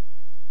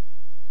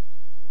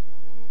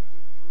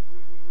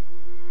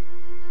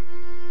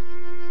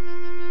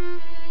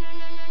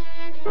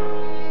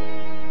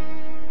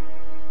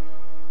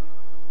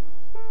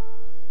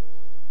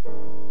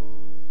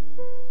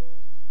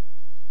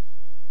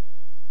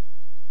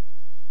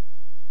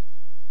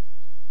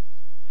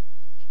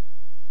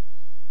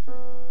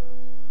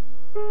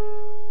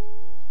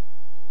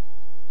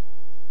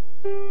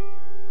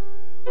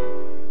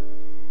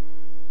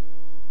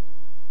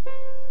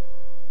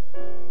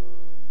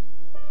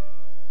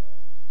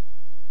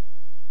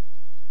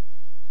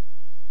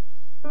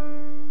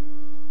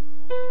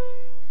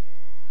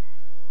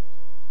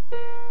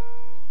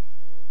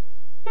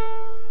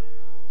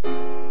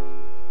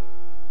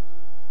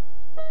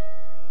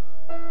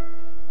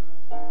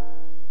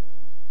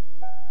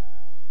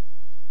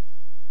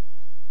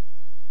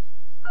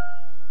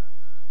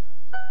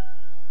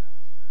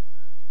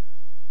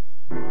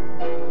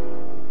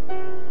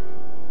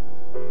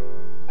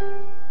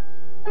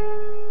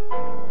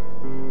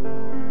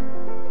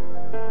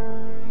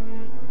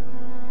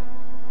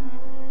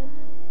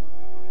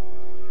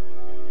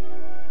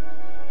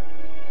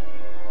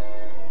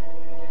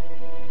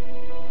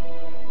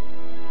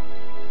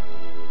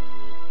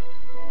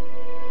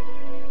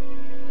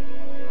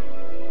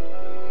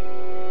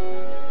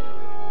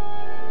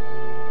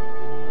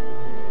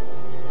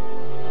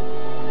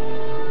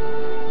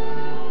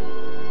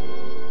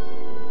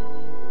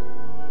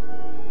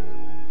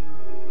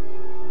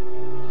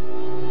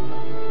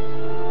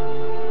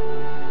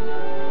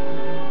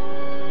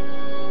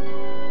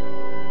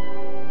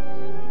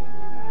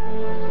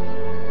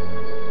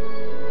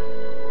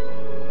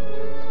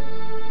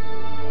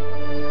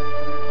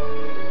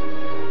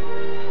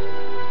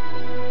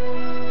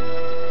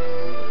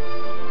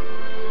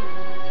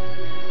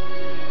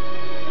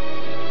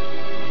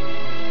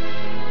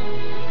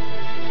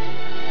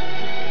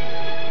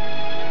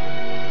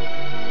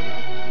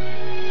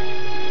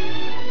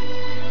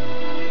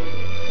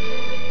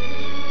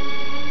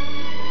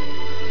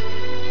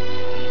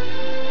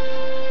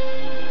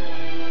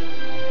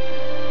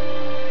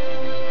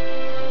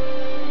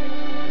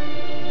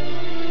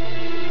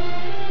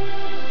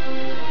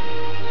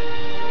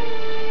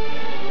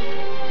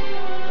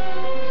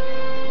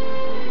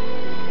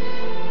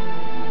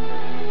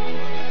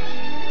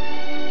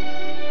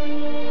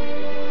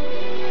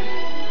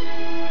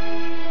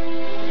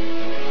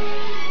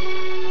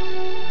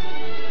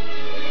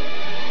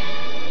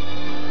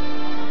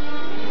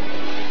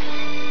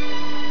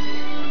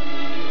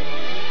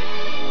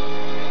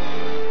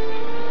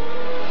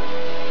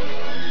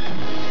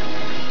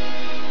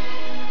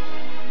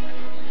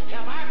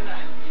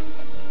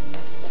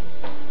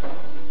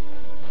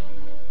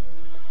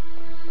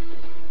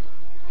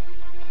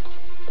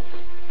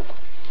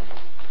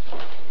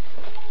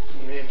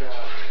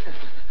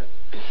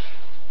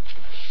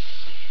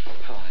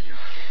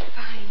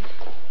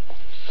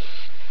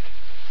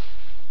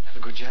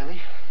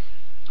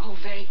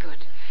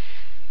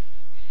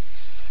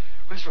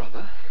 Miss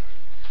Rother?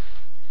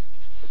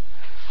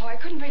 Oh, I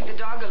couldn't bring the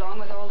dog along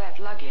with all that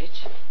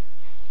luggage.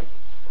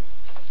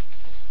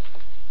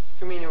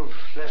 You mean you've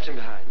left him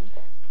behind?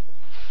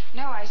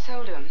 No, I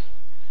sold him.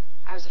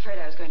 I was afraid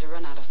I was going to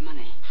run out of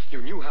money.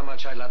 You knew how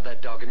much I loved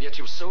that dog, and yet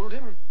you sold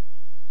him?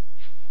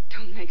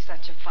 Don't make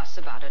such a fuss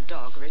about a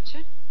dog,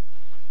 Richard.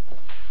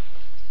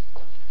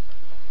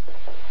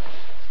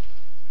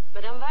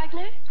 Madame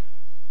Wagner?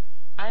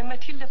 I'm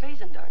Mathilde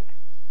Wiesendank.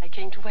 I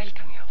came to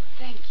welcome you.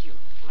 Thank you.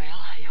 Well,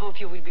 I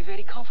hope you will be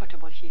very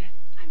comfortable here.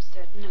 I'm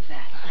certain of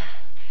that.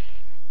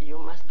 You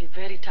must be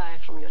very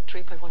tired from your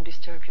trip. I won't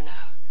disturb you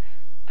now.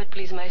 But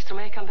please, Maestro,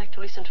 may I come back to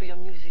listen to your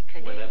music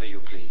again? Whenever you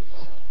please.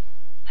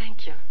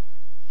 Thank you.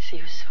 See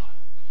you soon.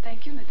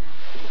 Thank you, madame.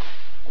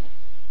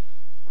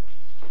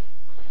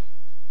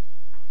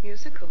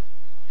 Musical,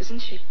 isn't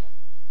she?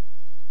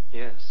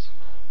 Yes,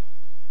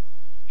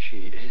 she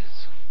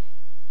is.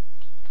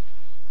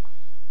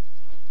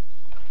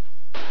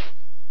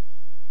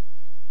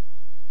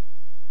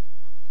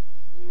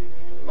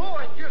 Oh,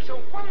 I feel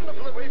so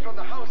wonderful away from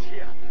the house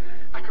here.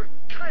 I could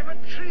climb a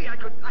tree. I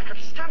could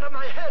stand on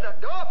my head and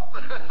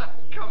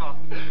Come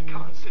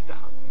on, sit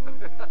down.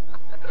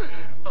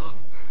 Oh.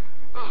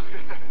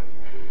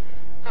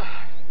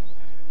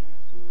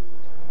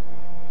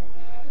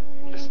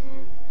 Listen.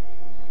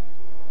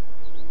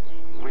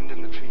 Wind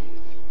in the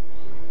trees.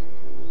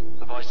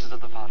 The voices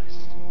of the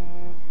forest.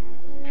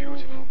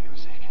 Beautiful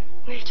music.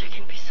 Nature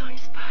can be so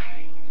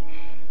inspiring.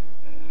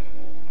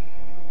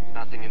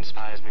 Nothing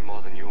inspires me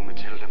more than you,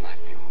 Matilda, my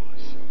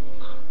muse.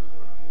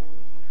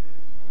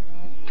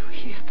 To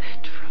hear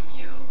that from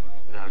you.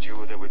 Without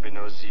you, there would be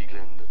no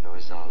Sieglinde and no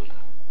Isolde.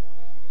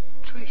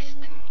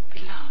 Tristan,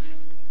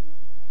 beloved.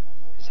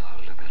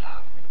 Isolde,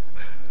 beloved.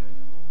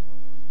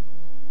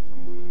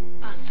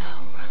 Art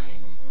thou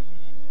mine?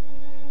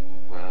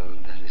 Well,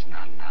 there is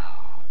none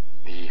now.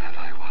 Thee have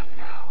I won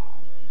now.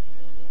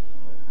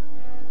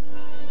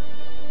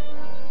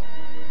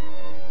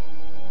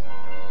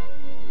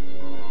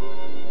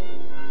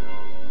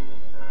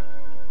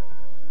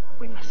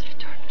 We must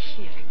return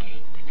here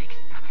again the next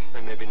time.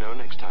 There may be no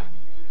next time.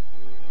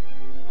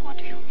 What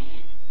do you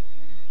mean?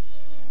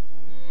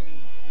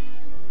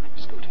 I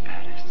must go to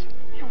Paris.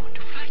 You want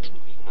to frighten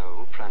me?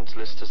 No, Franz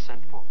Liszt has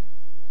sent for me.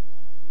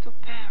 To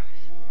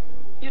Paris?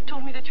 You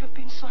told me that you have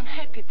been so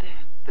unhappy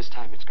there. This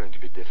time it's going to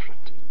be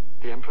different.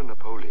 The Emperor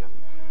Napoleon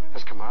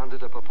has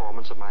commanded a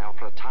performance of my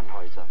opera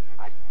Tannhäuser.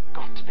 I've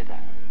got to be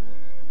there.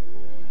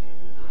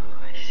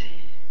 Oh, I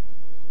see.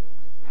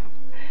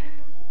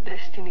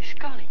 Destiny's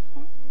calling.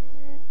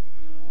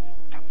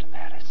 Come to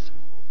Paris.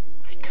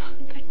 I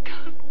can't.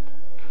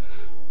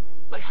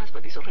 My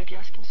husband is already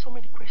asking so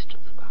many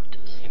questions about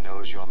us. He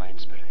knows you're my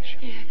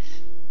inspiration.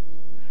 Yes.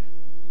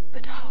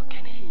 But how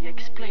can he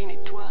explain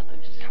it to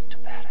others? Come to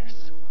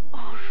Paris.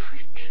 Oh,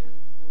 Richard.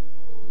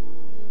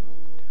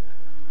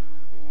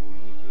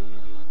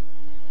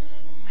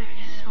 There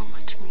is so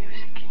much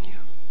music in you.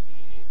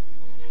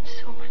 And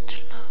so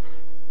much love.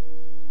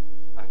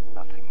 I'm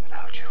nothing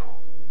without you.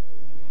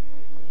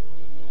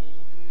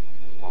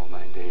 All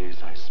my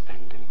days I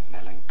spend in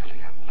melancholy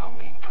and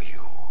longing for you.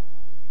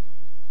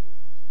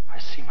 I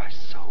see my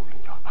soul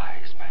in your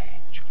eyes, my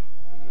angel.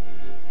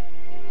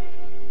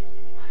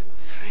 I'm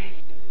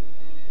afraid.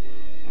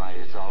 My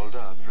Isolde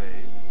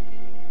afraid.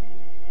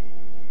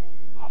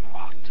 Of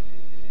what?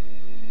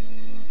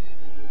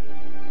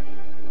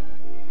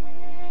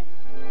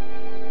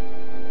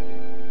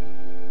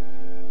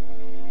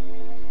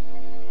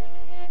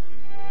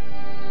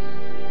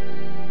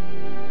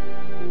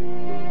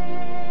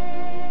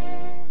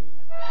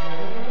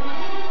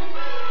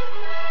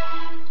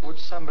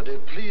 Somebody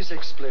please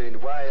explain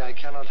why I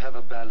cannot have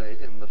a ballet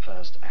in the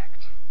first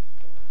act.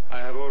 I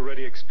have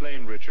already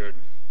explained, Richard.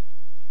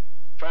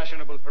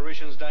 Fashionable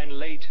Parisians dine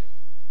late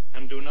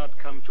and do not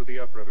come to the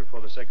opera before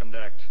the second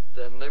act.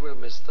 Then they will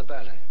miss the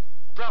ballet.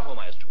 Bravo,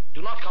 Maestro.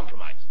 Do not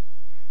compromise.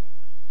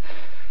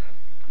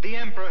 The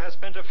Emperor has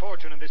spent a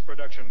fortune in this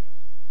production.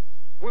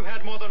 We've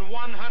had more than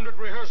 100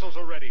 rehearsals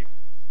already.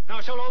 Now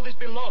shall all this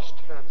be lost?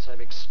 Franz, I'm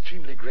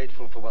extremely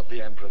grateful for what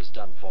the Emperor has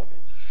done for me.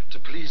 To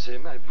please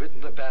him, I've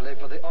written the ballet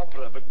for the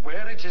opera, but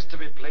where it is to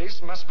be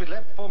placed must be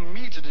left for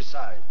me to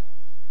decide.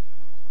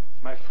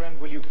 My friend,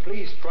 will you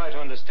please try to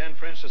understand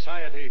French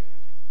society?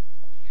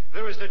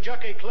 There is the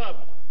Jockey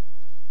Club.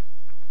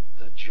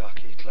 The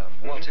Jockey Club?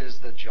 What is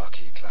the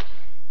Jockey Club?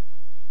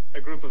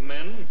 A group of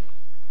men,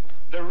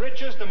 the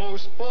richest, the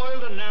most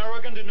spoiled and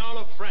arrogant in all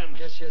of France.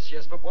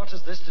 Yes, but what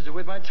has this to do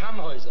with my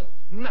Tannhäuser?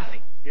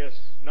 Nothing. Yes,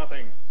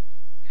 nothing.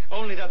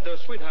 Only that their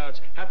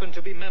sweethearts happen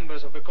to be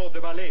members of the Corps de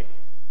Ballet.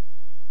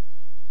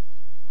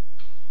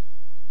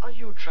 Are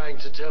you trying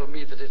to tell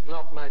me that it's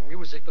not my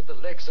music but the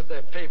legs of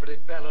their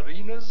favorite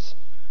ballerinas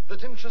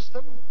that interest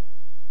them?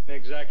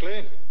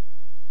 Exactly.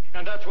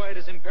 And that's why it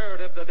is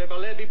imperative that the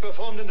ballet be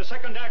performed in the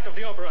second act of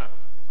the opera.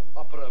 An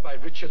opera by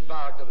Richard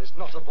Wagner is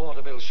not a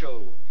vaudeville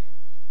show.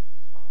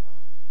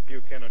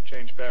 You cannot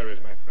change Paris,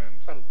 my friend.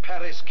 And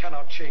Paris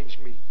cannot change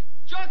me.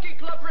 Jockey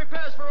Club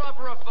prepares for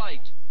opera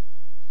fight.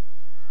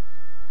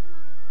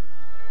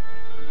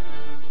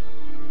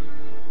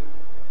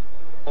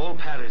 All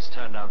Paris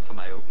turned out for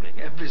my opening.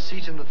 Every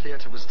seat in the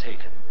theater was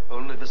taken.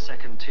 Only the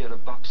second tier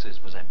of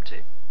boxes was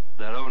empty.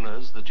 Their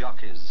owners, the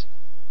jockeys,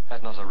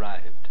 had not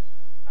arrived.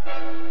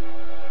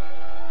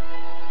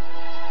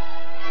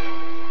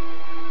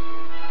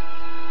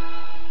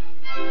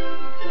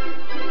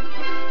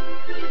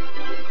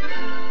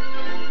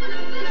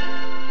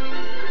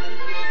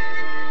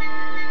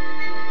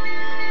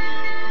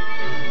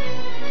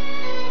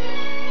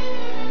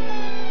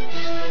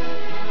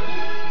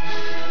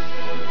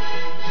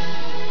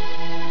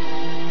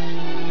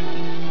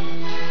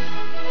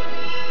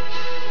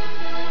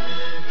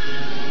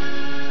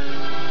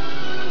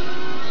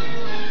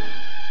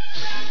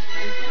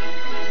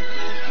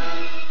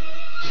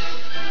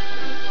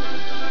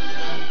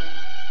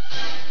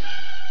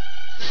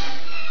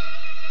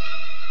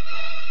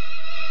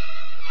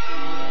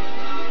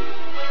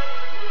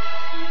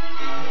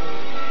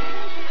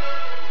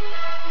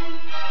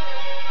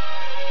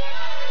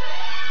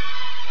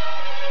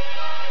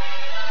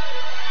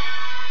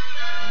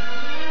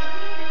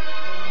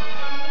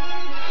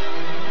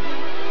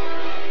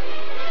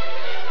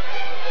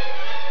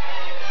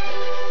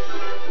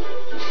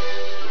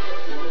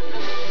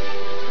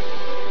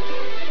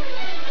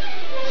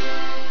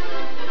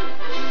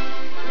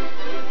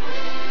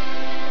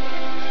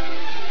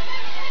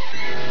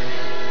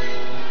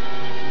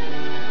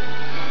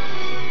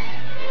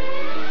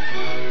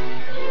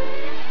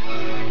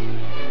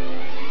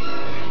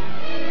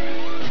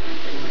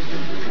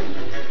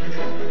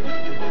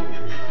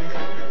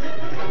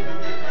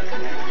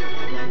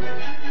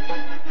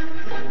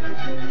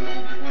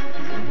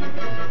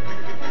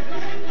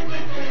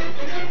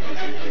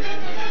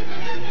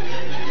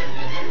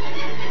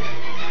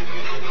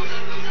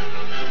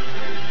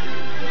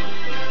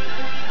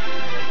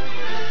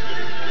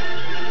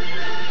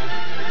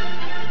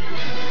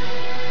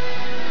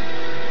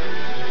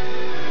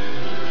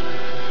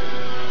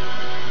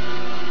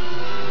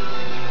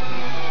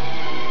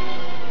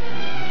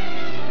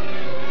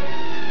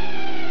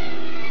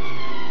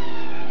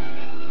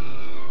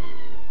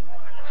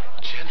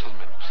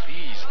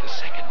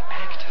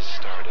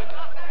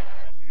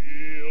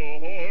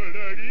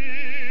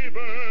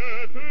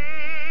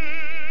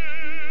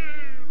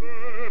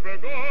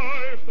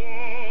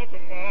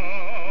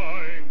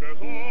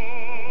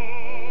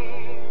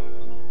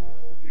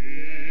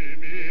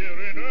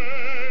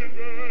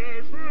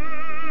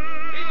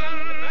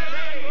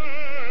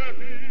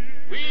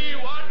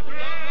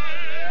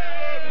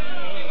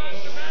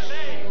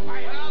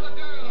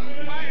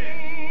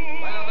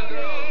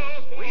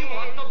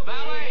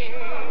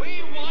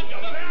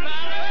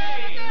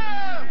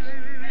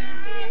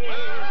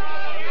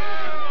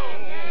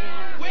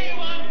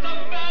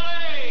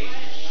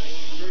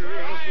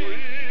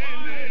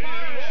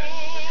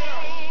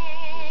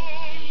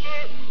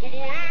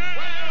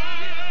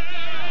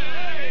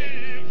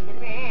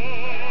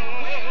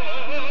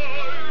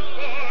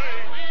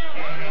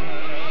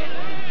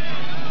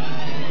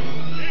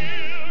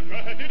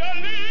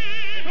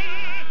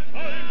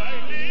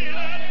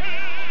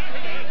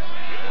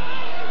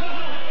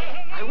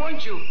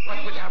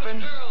 What would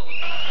happen?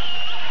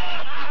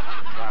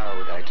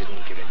 Proud I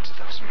didn't give in to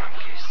those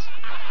monkeys.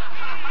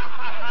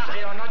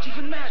 They are not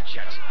even mad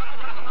yet.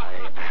 I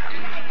am.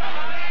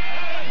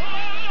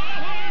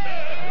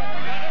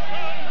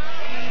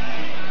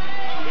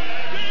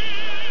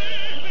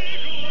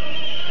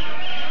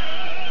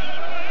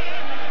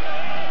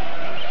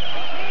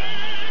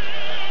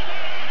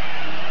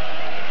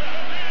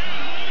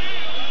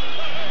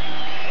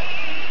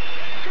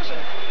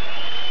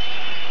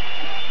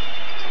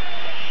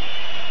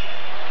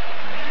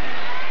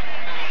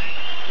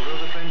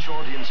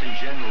 Audience in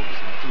general was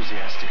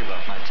enthusiastic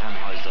about my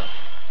Tannhäuser.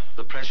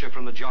 The pressure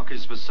from the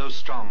jockeys was so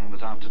strong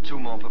that after 2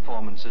 more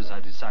performances, I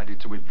decided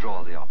to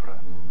withdraw the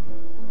opera.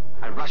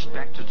 I rushed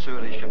back to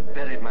Zurich and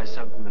buried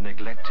myself in the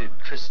neglected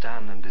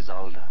Tristan and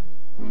Isolde.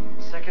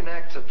 Second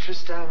act of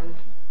Tristan,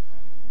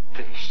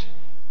 finished.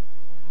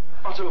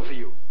 Otto, for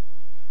you.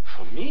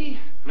 For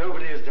me?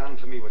 Nobody has done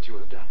for me what you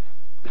have done.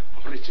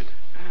 Oh, Richard,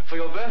 for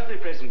your birthday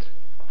present,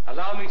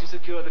 allow me to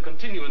secure the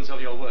continuance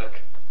of your work.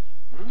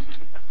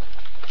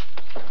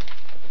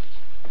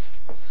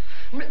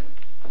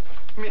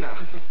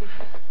 Minna,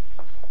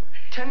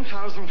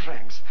 10,000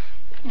 francs.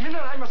 Minna,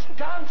 I must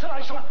dance or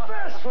I shall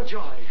burst for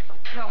joy.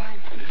 No,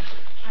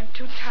 I'm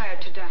too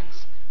tired to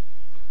dance.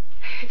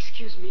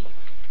 Excuse me.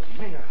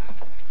 Minna.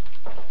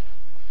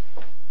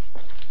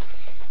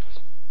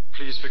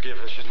 Please forgive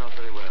her. She's not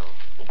very well.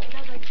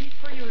 Another gift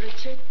for you,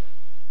 Richard.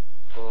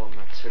 Oh,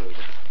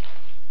 Matilda.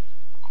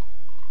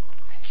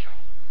 Thank you.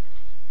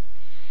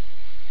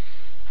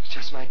 It's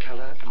just my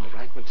color and the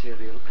right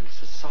material, and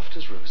it's as soft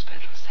as rose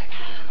petals. Thank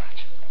you very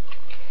much.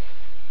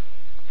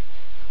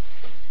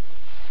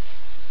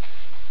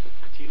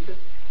 Matilda?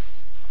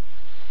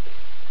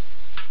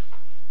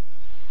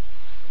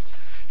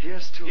 Here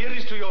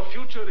is to your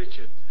future,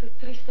 Richard. To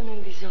Tristan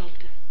and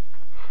Isolde.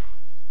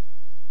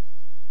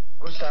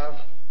 Gustav.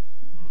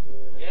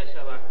 Yes,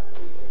 Herr Wagner.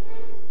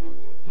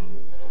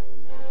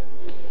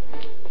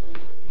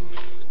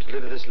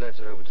 Deliver this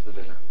letter over to the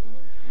villa.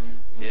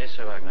 Yes,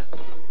 Sir Wagner.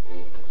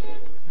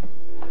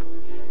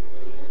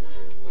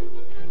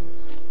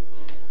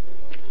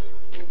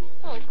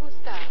 Oh,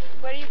 Gustav,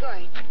 where are you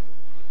going?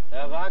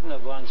 Herr Wagner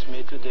wants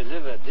me to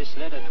deliver this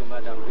letter to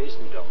Madame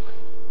Wesendonck.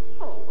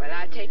 Oh, well,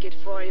 I'll take it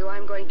for you.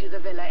 I'm going to the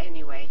villa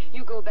anyway.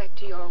 You go back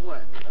to your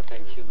work. Oh,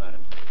 thank you,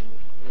 madam.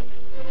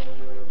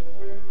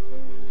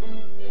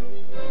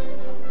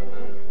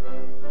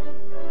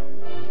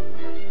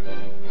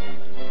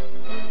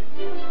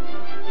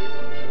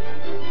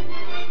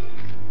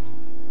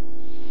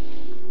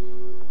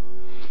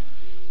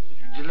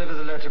 Did you deliver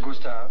the letter,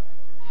 Gustav?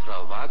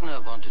 Frau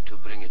Wagner wanted to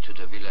bring it to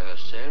the villa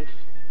herself.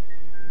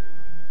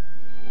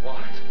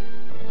 What?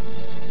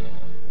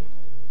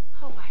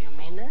 How are you,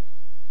 Minna?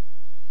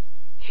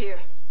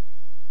 Here.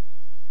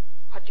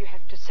 What do you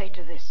have to say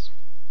to this?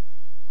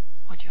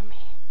 What do you mean?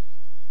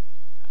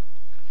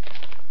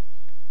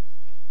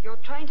 You're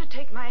trying to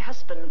take my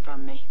husband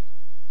from me.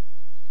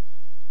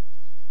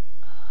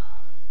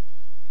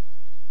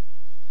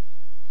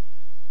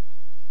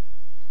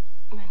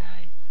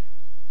 Minna,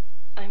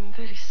 I'm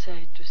very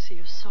sad to see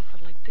you suffer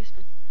like this,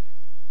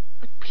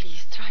 but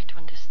please try to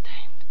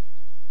understand.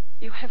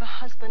 You have a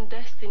husband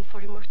destined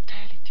for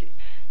immortality,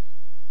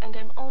 and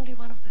I'm only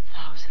one of the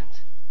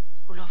thousands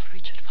who love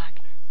Richard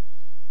Wagner.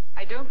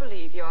 I don't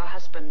believe your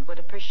husband would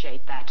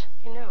appreciate that.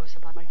 He knows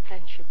about my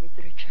friendship with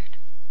Richard.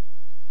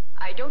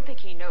 I don't think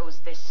he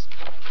knows this.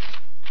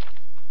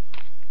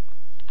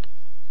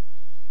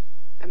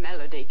 A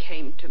melody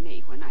came to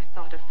me when I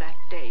thought of that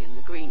day in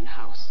the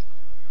greenhouse.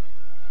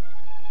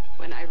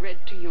 When I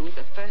read to you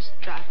the first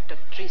draft of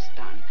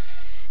Tristan,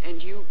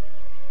 and you,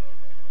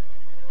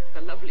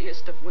 the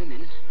loveliest of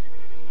women,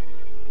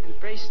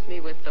 embraced me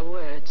with the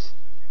words,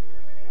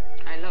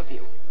 I love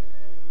you.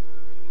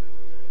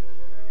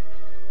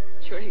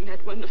 During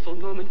that wonderful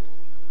moment,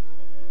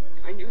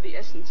 I knew the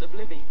essence of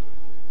living.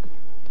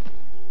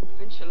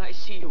 When shall I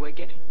see you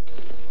again?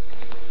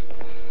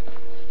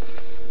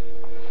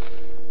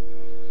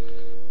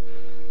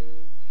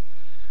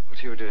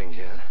 What are you doing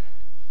here?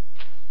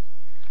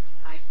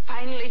 I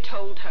finally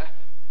told her.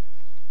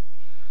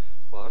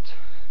 What?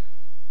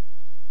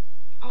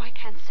 Oh, I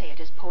can't say it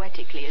as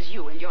poetically as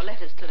you and your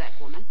letters to that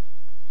woman.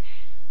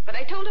 But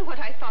I told her what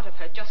I thought of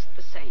her just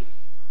the same.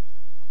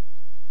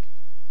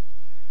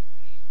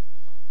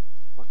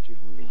 What do you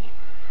mean?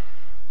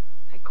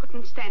 I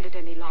couldn't stand it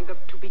any longer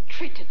to be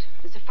treated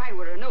as if I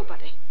were a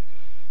nobody.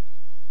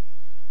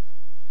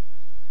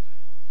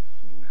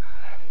 No.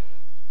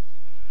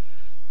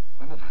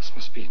 One of us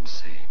must be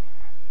insane.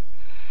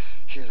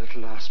 Here at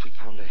last we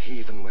found a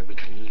haven where we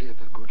can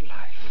live a good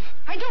life.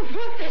 I don't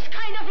want this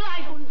kind of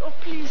life. Oh, no,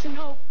 please,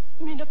 no.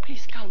 Minna,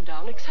 please calm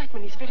down.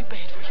 Excitement is very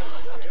bad for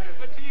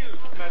you.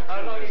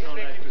 How long is it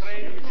nice to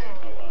see you again?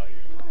 How are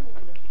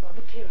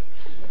you?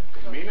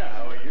 Mina,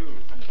 how are you?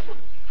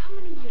 How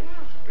many years?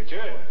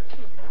 Richard,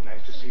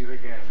 nice to see you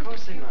again.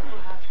 Cosima.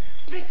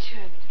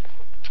 Richard.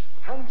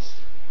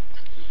 Hans.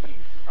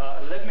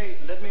 Let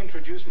me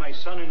introduce my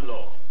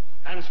son-in-law,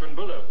 Hans van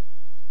Buller.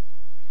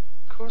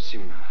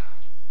 Cosima.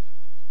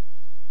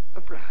 A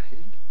bride?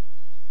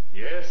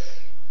 Yes.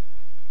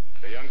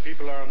 The young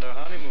people are on their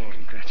honeymoon.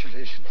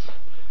 Congratulations.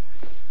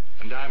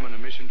 And I'm on a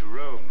mission to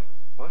Rome.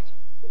 What?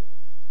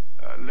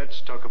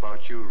 Let's talk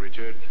about you,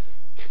 Richard.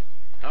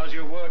 How's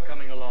your work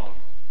coming along?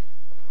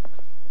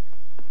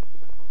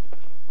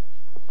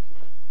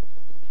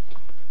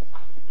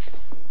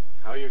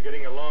 How are you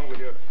getting along with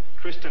your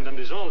Tristan and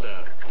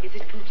Isolde? Is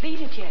it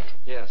completed yet?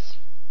 Yes.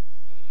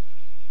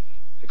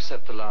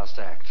 Except the last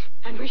act.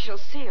 And we shall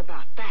see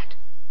about that.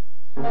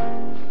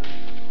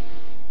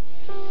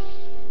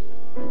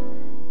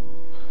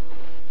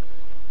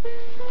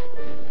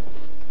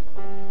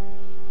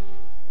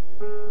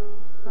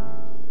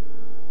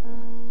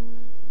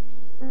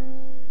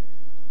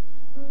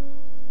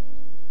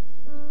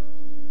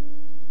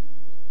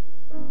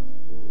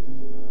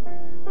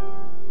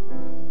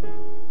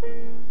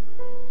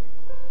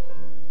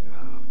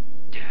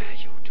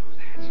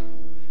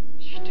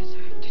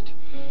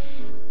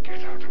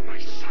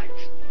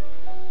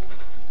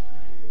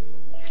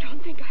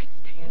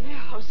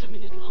 A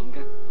minute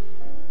longer.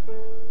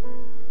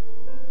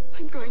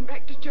 I'm going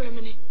back to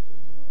Germany.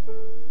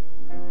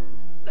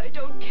 I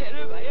don't care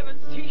if I ever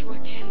see you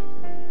again.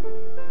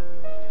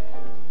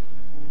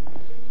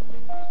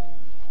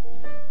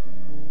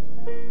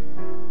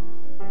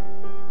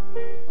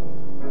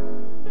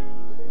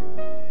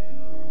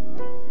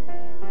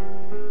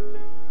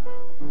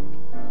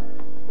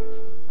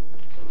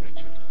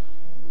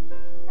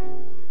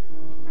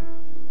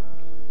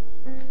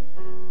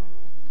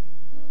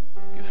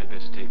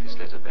 Take this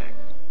letter back.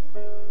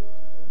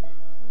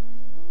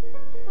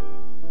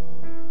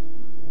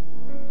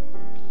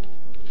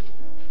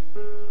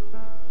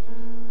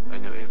 I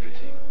know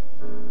everything.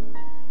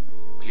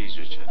 Please,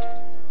 Richard.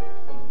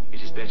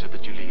 It is better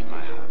that you leave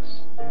my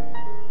house.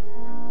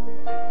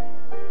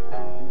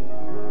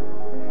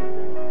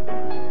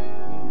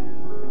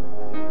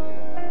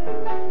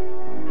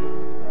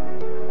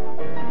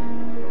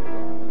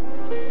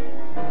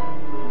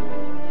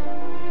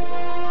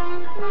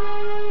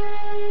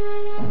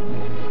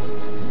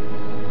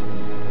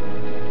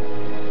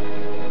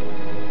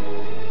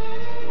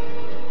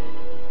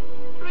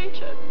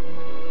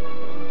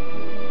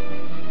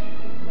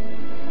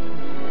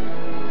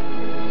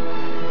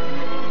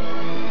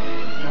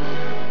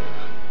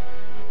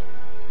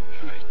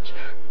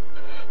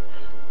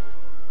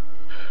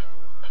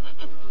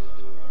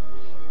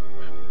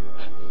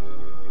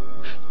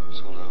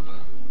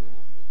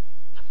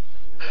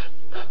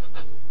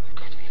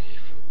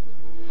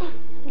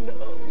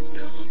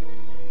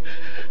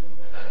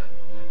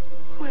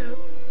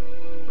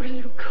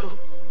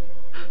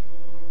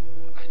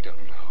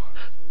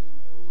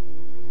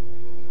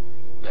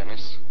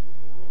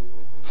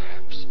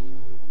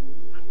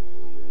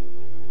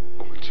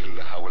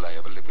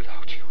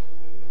 without you.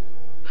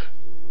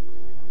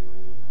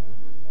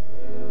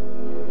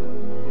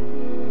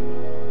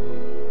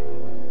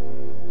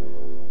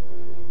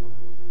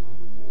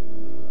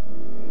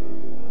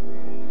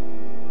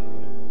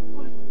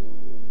 What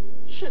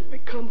shall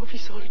become of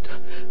Isolde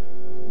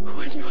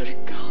when you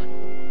are gone?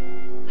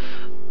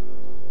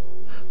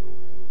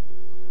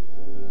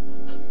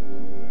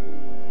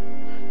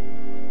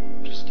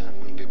 Tristan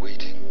will be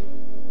waiting.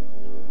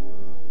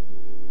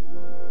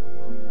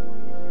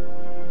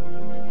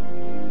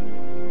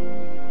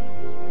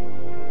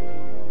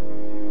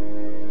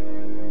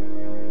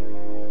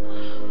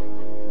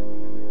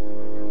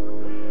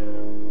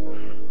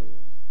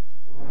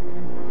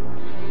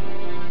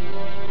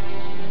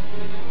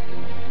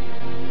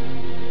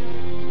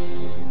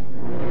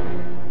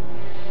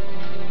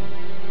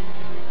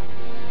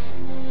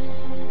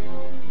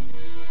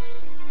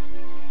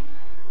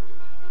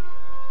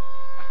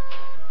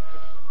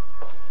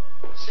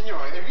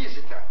 Signore, è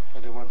visita. I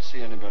don't want to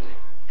see anybody.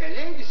 È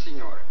lei,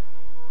 signore.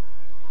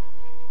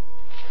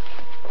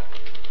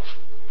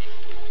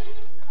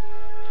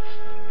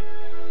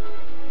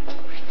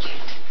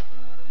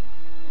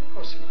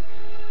 Cosimo.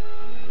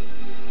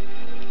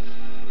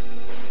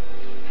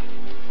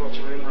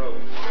 Fortune in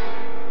Rome.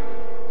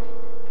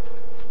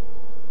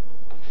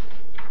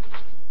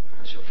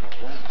 How's your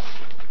father?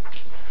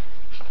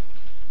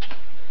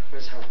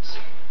 Where's Hans?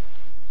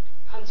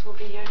 Hans will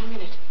be here in a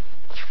minute.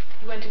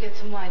 He went to get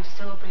some wine to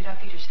celebrate our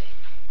Peter's Day.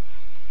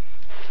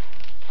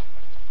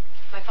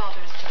 My father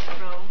is still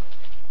in Rome,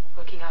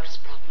 working out his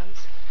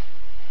problems.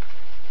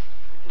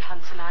 And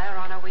Hans and I are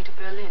on our way to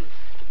Berlin,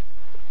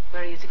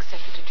 where he has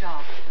accepted a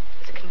job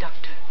as a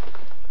conductor.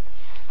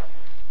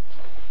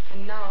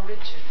 And now,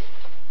 Richard,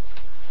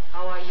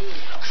 how are you?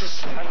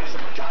 Tristan is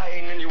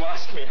dying and you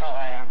ask me how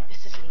I am.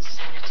 This is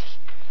insanity.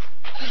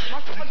 You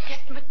must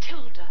forget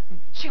Matilda.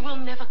 She will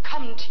never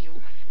come to you.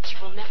 She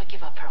will never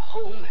give up her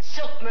home,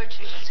 silk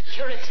merchant, and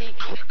security.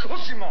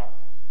 Cosimo!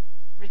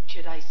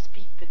 Richard, I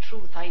speak the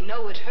truth. I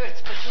know it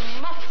hurts, but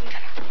you mustn't.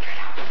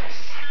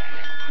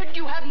 But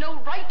you have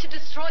no right to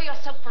destroy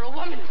yourself for a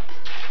woman.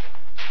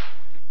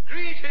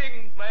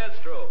 Greetings,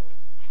 maestro.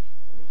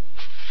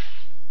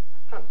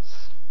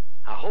 Hans.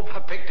 I hope I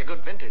picked a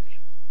good vintage.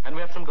 And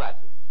we have some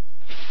glasses.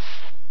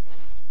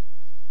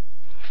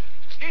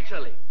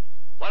 Italy.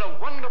 What a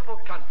wonderful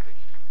country.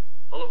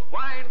 Full of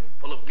wine,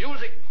 full of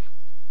music.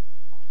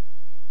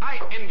 I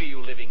envy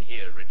you living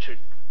here, Richard.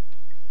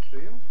 Do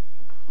you?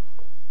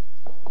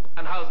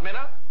 And how's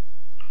Minna?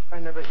 I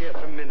never hear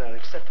from Minna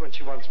except when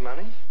she wants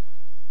money.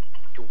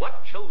 To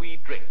what shall we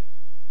drink?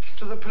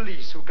 To the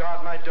police who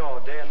guard my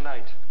door day and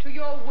night. To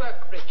your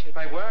work, Richard.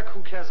 My work?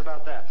 Who cares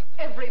about that?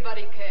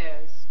 Everybody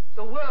cares.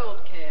 The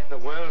world cares. The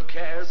world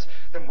cares?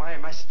 Then why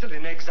am I still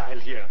in exile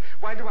here?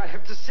 Why do I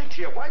have to sit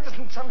here? Why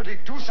doesn't somebody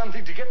do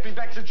something to get me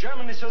back to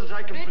Germany so that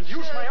I can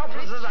produce my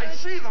operas as I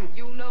see them?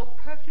 You know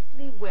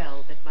perfectly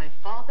well that my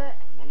father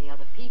and many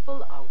other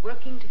people are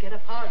working to get a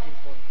pardon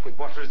for you. With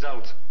what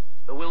result?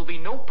 There will be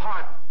no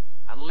pardon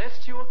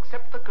unless you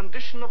accept the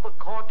condition of the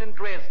court in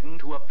Dresden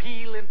to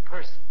appeal in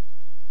person.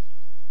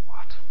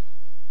 What?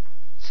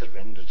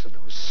 Surrender to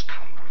those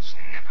scoundrels?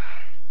 Never.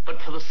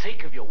 But for the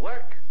sake of your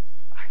work,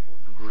 I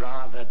would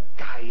rather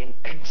die in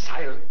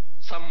exile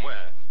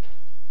somewhere.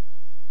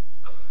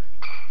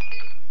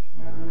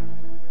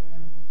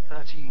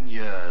 13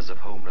 years of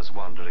homeless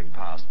wandering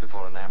passed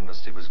before an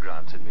amnesty was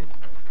granted me.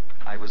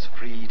 I was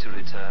free to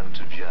return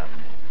to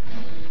Germany.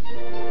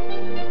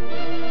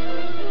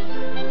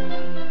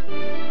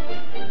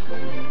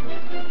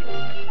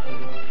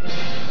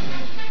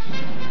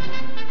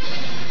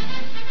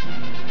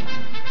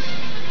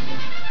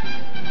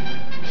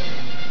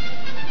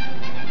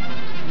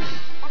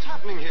 What's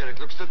happening here? It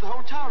looks that the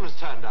whole town has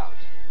turned out.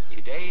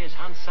 Today is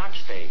Hans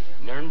Sachs Day,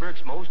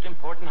 Nuremberg's most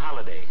important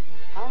holiday.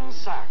 Hans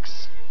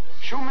Sachs,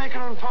 shoemaker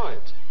and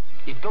poet.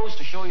 It goes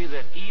to show you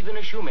that even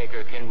a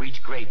shoemaker can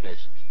reach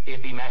greatness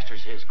if he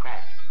masters his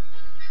craft.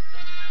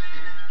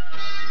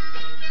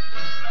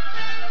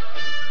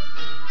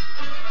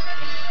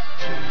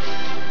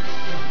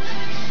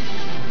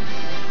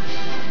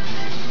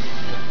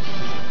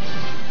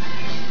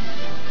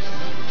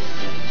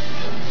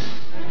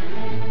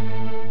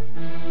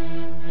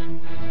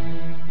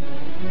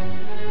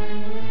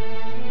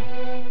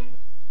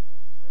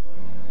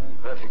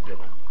 Perfect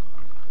dinner.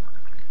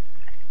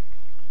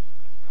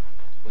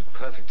 With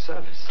perfect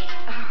service.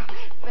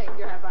 Thank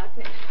you, Herr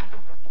Wagner.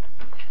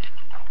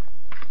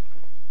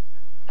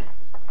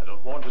 I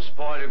don't want to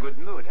spoil a good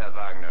mood, Herr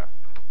Wagner.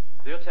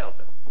 The hotel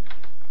bill.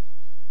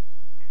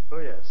 Oh,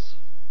 yes.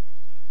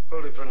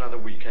 Hold it for another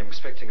week. I'm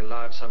expecting a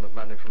large sum of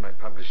money from my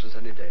publishers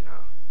any day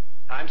now.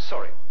 I'm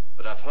sorry,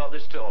 but I've heard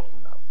this too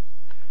often now.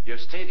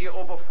 You've stayed here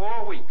over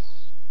 4 weeks.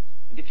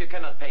 And if you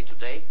cannot pay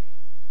today,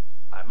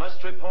 I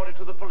must report it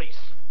to the police.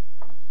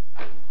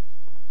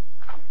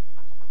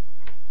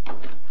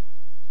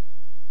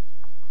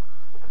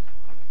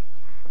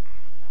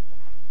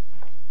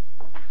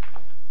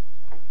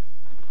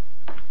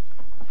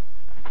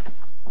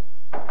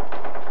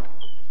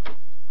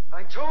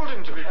 I told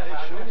him to be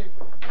patient.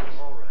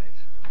 All right.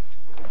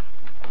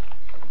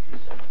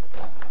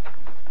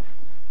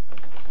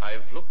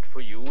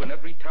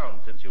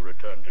 months since you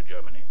returned to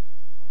Germany.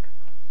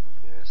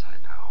 Yes, I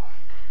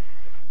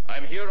know.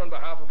 I'm here on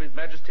behalf of His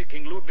Majesty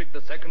King Ludwig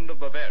II of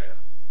Bavaria.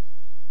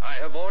 I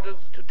have orders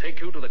to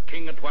take you to the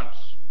king at once.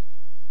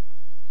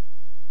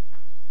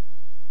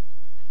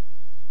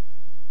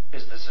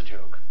 Is this a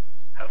joke?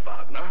 Herr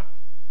Wagner?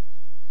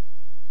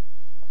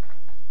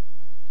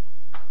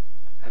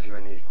 Have you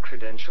any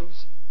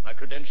credentials? My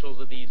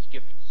credentials are these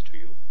gifts to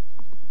you.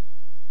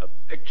 A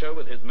picture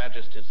with His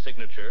Majesty's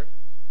signature,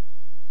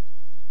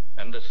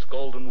 and this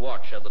golden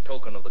watch as a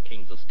token of the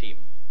king's esteem.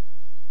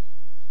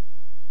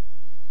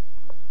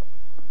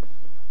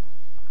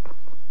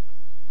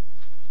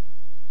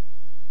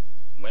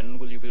 When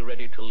will you be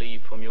ready to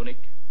leave for Munich?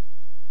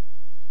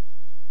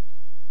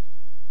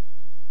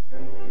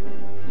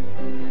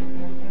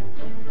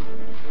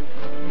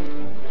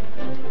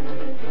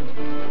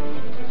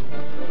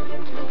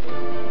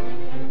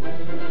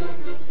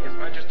 His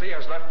Majesty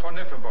has left for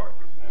Niffelberg.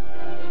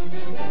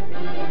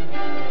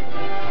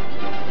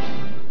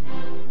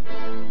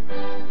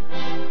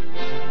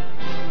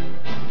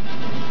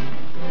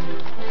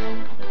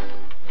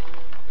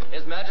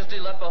 His Majesty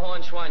left for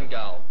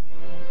Hohenschwangau.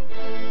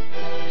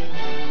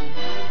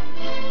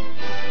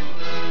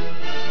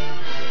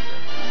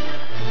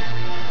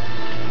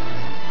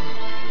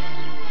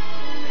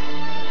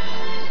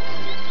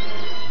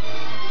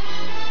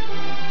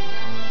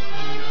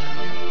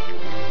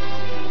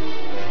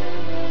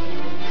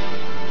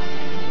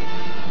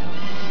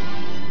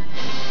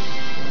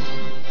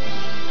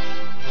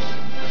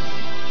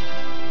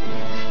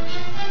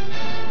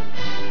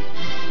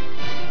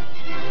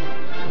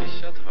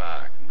 Richard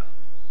Wagner.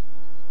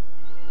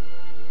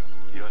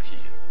 You're here.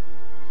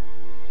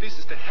 This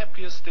is the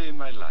happiest day in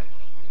my life.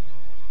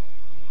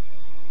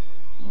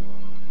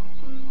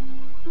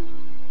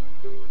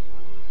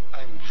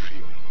 I'm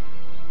dreaming.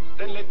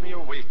 Then let me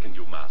awaken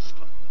you,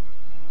 master.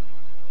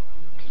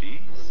 Please?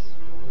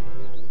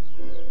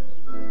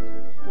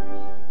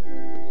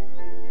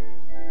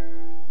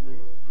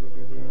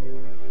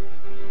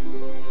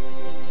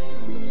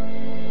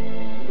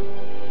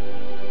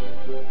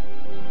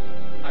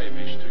 I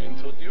wish to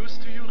introduce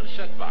to you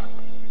Richard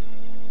Wagner.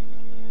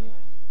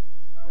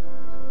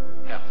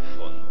 Herr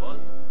von Moll.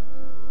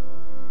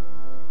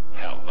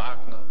 Herr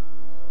Wagner,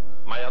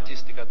 my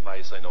artistic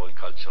advisor in all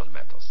cultural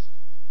matters.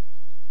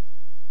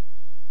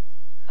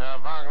 Herr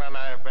Wagner and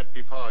I have met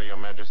before, Your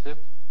Majesty.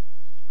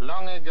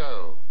 Long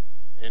ago,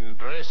 in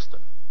Dresden.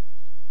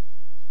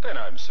 Then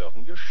I'm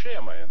certain you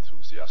share my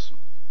enthusiasm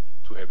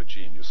to have a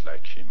genius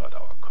like him at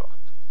our court.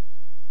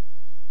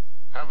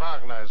 Herr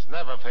Wagner has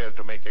never failed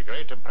to make a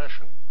great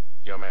impression,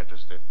 Your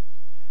Majesty.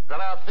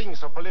 There are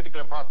things of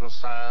political importance,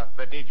 sire,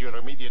 that need your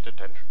immediate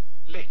attention.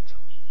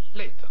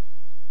 Later.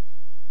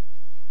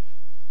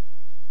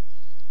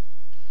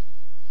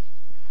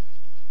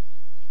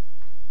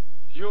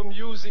 Your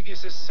music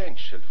is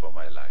essential for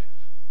my life.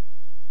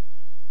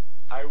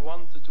 I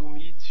wanted to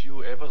meet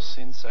you ever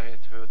since I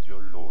had heard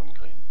your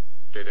Lohengrin.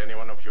 Did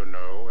anyone of you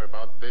know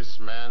about this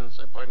man's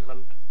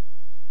appointment?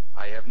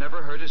 I have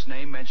never heard his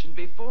name mentioned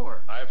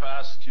before. I've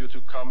asked you to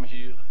come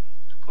here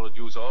to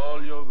produce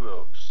all your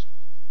works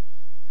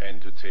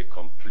and to take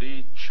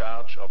complete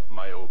charge of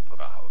my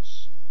opera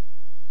house.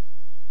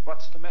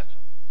 What's the matter?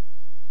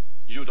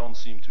 You don't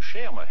seem to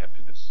share my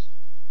happiness.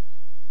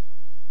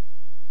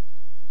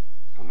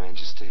 Your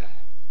Majesty,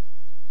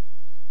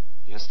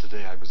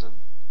 yesterday I was a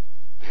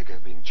beggar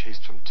being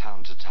chased from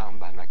town to town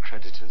by my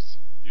creditors.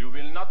 You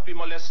will not be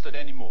molested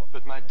anymore.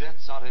 But my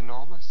debts are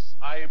enormous.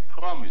 I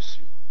promise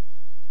you.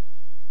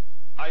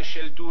 I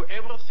shall do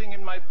everything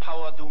in my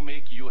power to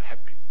make you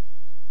happy.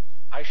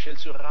 I shall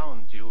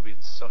surround you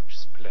with such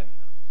splendor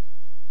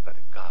that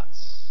the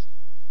gods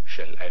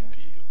shall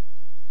envy you.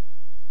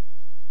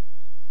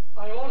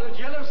 I ordered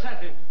yellow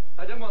satin.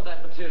 I don't want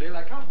that material.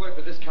 I can't work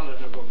with this color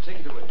in a room. Take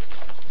it away.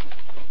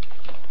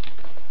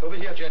 Over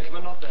here,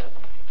 gentlemen, not there.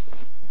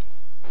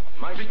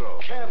 Maestro.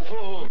 Be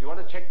careful. You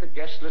want to check the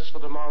guest list for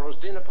tomorrow's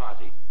dinner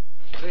party?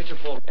 Later,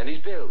 Paul. And his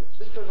bills.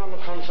 This goes on the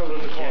console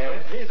in the corner.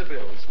 Yes. Pay the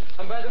bills.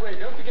 And by the way,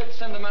 don't forget to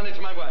send the money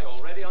to my wife.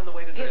 Already on the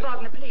way to Herr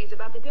Wagner, please,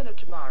 about the dinner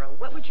tomorrow.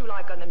 What would you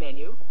like on the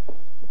menu?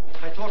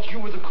 I thought you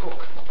were the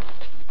cook.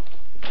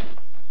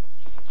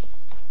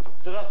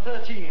 There are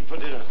 13 for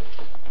dinner.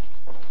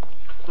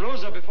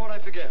 Rosa, before I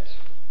forget.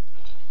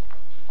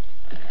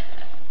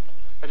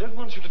 I don't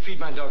want you to feed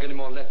my dog any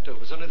more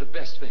leftovers, only the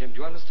best for him. Do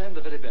you understand?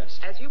 The very best.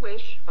 As you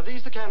wish. Are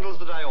these the candles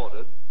that I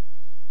ordered?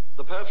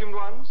 The perfumed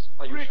ones?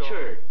 Are you sure?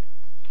 Richard.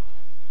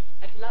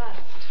 At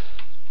last.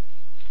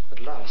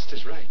 At last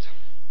is right.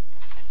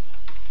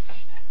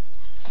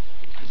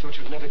 I thought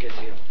you'd never get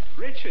here.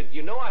 Richard,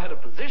 you know I had a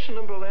position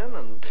in Berlin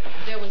and...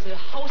 There was a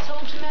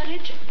household to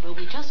manage, but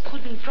we just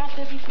couldn't drop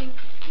everything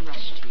and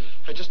rush to you.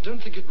 I just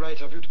don't think it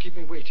right of you to keep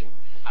me waiting.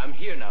 I'm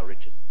here now,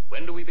 Richard.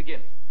 When do we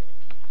begin?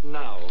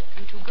 Now.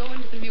 You two go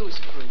into the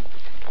music room.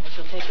 I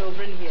shall take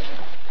over in here.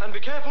 And be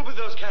careful with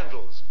those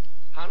candles.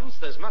 Hans,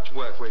 there's much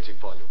work waiting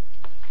for you.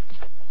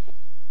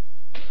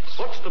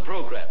 What's the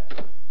program?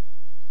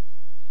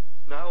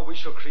 Now we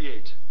shall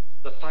create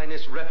the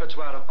finest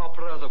repertoire of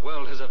opera the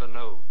world has ever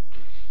known.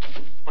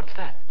 What's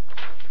that?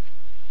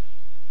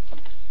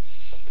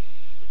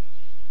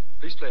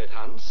 Please play it,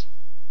 Hans.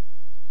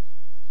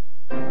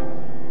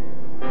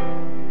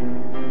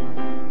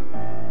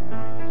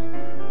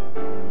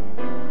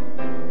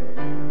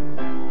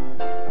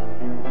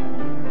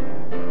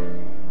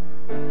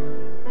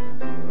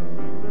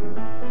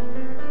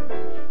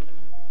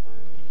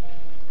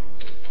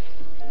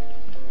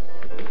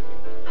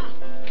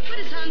 What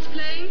is Hans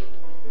playing?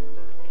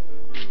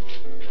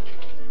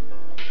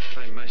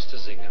 Mein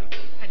Meistersinger.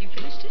 Have you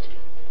finished it?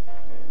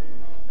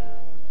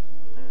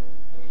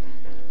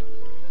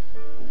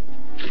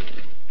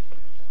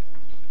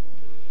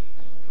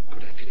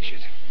 Could I finish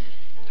it?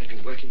 I've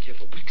been working here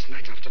for weeks,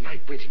 night after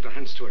night, waiting for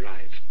Hans to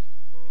arrive.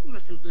 You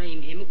mustn't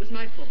blame him. It was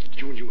my fault.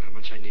 You knew how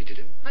much I needed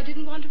him. I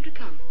didn't want him to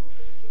come.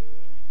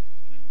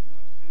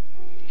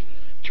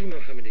 Do you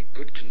know how many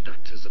good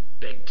conductors have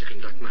begged to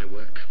conduct my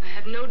work? I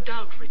have no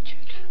doubt, Richard.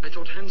 I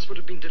thought Hans would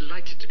have been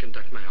delighted to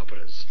conduct my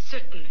operas.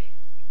 Certainly.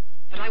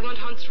 But I want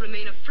Hans to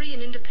remain a free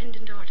and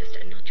independent artist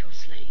and not your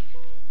slave.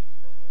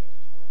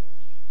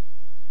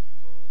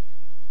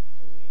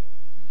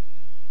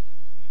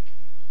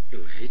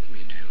 You hate me,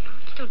 do you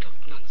not? Don't talk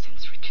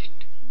nonsense,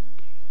 Richard.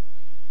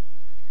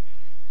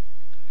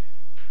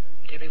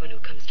 But everyone who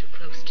comes too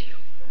close to you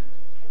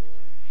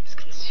is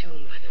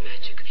consumed by the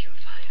magic of your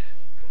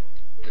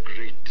fire. The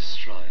great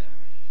destroyer.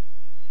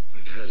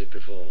 I've heard it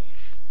before.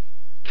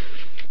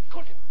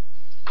 Cosima!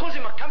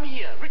 Cosima, come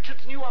here.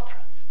 Richard's new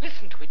opera.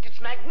 Listen to it.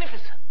 It's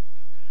magnificent.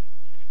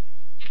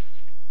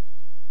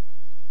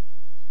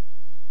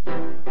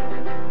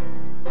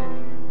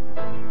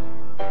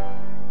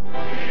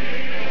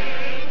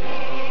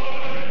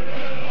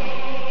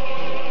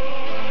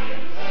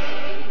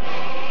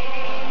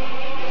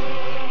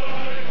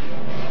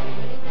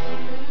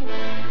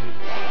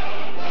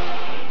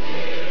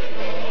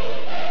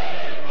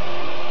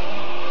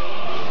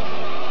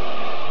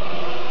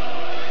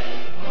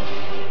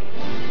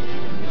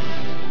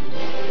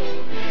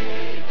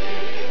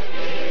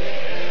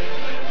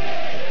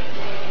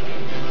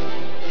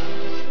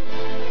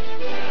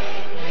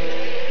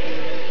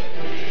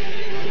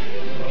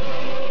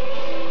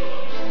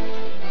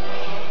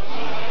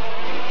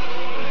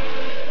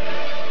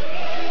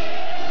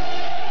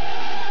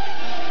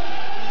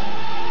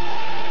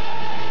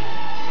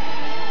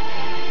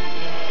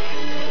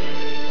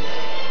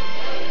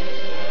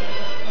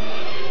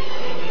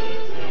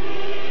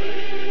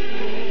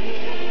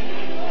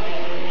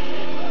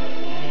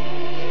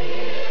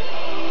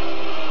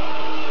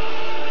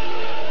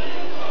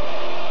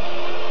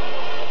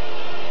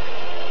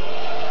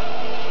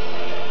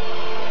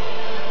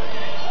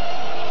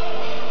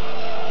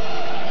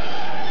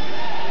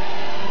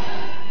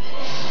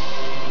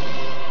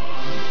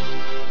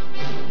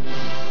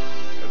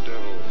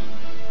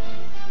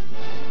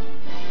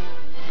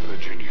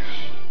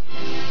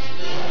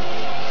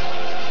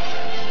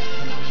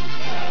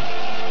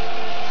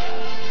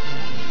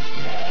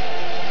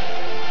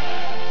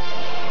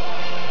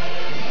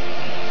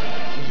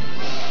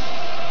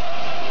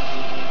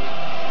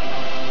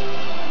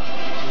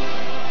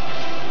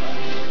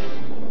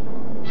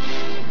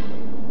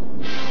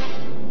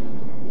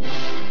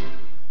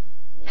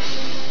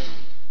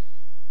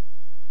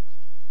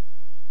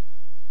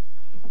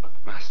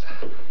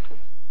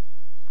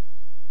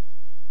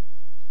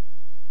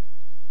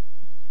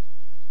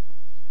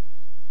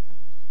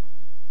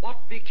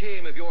 What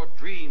became of your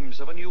dreams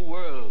of a new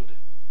world?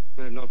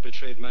 I have not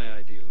betrayed my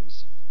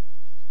ideals.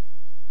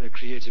 I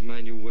created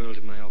my new world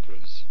in my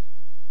operas.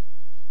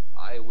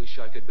 I wish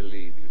I could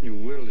believe you. You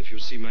will if you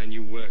see my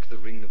new work, The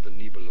Ring of the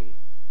Nibelung.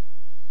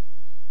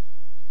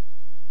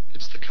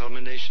 It's the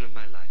culmination of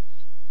my life.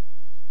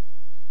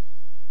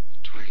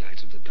 The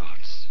twilight of the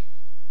dots.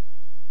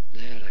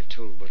 There I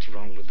told what's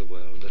wrong with the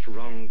world, that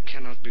wrong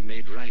cannot be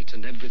made right,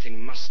 and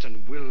everything must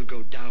and will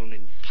go down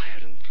in fire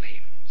and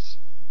flames.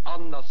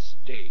 On the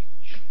stage.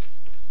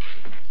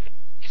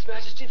 His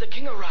Majesty, the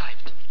King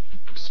arrived.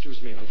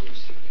 Excuse me,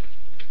 August.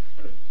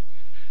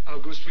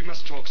 August, we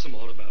must talk some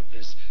more about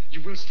this.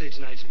 You will stay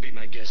tonight and be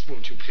my guest,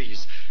 won't you,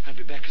 please? I'll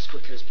be back as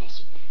quickly as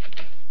possible.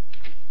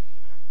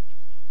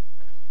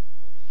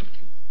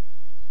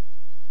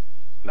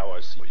 Now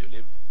I see where you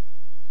live.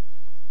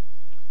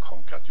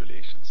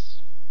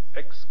 Congratulations.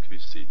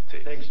 Exquisite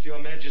taste. Thanks to your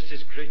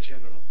Majesty's great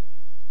general.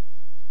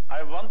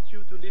 I want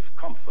you to live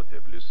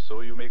comfortably so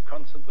you may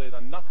concentrate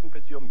on nothing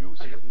but your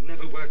music. I have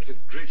never worked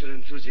with greater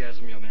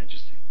enthusiasm, Your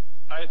Majesty.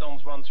 I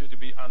don't want you to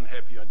be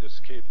unhappy and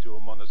escape to a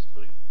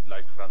monastery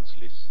like Franz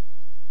Liszt.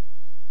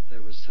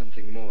 There was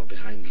something more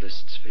behind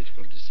Liszt's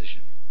fateful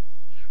decision.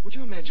 Would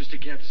Your Majesty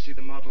care to see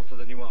the model for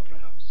the new opera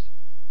house?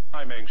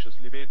 I'm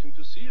anxiously waiting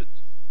to see it.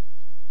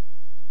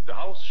 The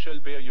house shall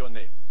bear your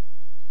name.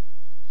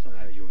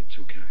 Sire, you are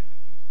too kind.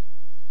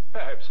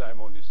 Perhaps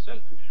I'm only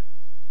selfish.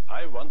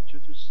 I want you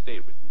to stay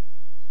with me.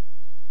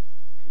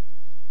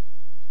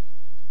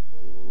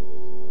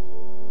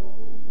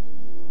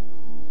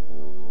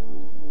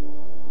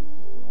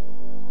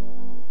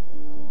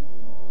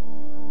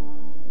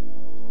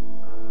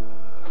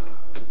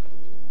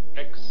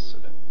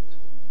 Excellent.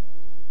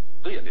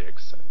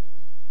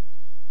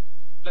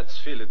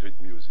 Let's fill it with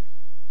music.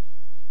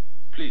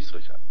 Please,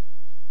 Richard,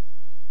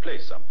 play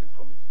something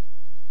for me.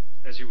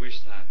 As you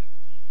wish, sire.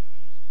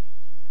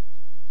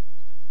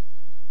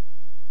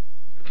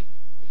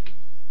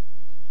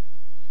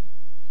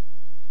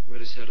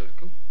 Where is Herr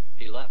Urkel?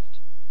 He left.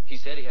 He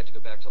said he had to go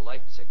back to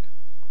Leipzig.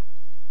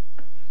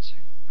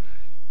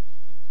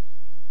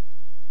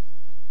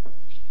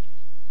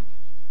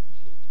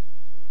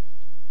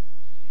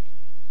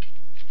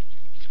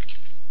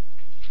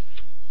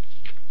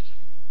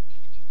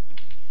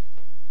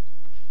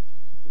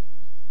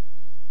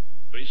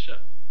 Richard,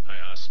 I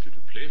asked you to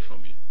play for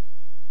me.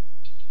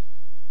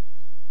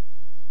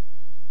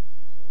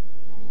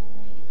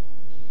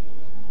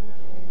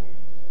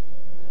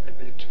 I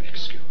beg to be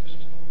excused.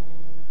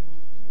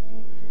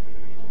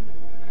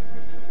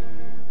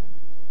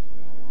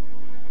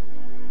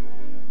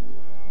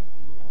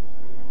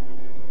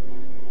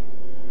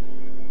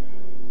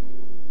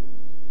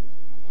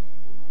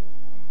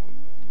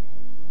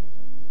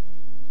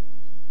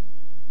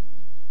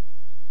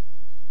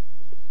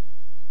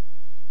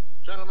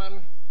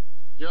 Gentlemen,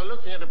 you're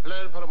looking at a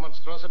plan for a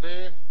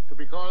monstrosity to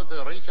be called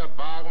the Richard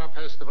Wagner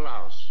Festival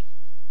House.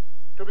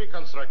 To be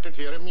constructed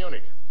here in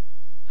Munich.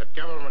 At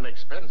government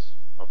expense,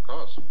 of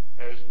course.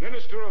 As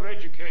Minister of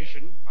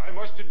Education, I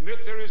must admit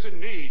there is a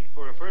need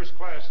for a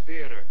first-class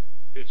theater.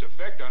 Its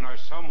effect on our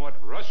somewhat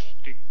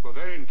rustic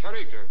Bavarian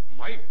character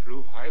might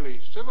prove highly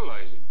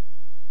civilizing.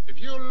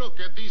 If you look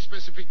at these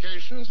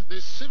specifications,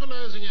 this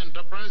civilizing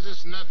enterprise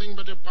is nothing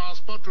but a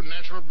passport to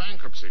national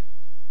bankruptcy.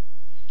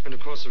 And, of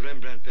course, the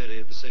Rembrandt Berry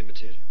of the same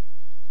material.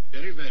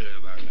 Very well,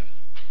 Wagner.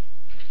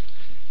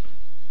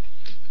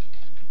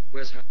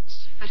 Where's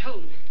Hans? At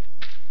home.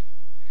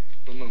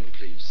 One moment,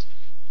 please.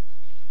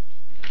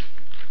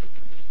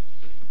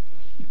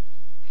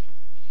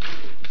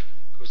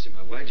 Cosima,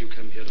 why do you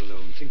come here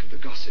alone? Think of the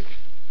gossip.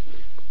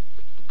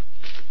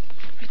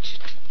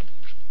 Richard,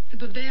 the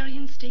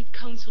Bavarian State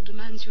Council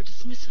demands your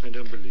dismissal. I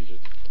don't believe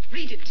it.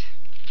 Read it.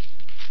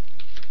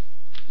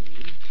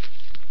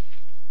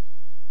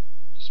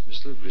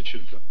 Dismissal of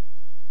Richard Wagner.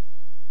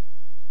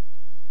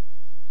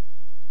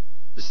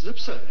 This is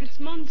absurd. It's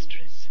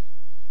monstrous.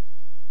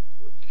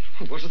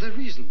 What are their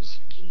reasons?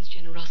 The king's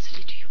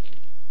generosity to you.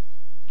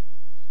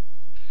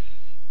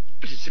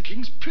 But it's the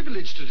king's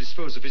privilege to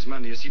dispose of his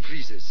money as he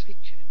pleases.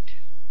 Richard,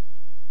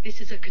 this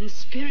is a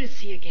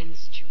conspiracy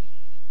against you.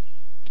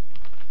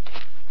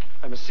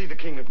 I must see the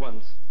king at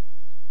once.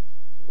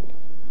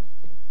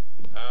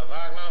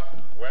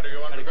 Wagner, where do you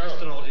want to go? I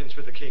request an audience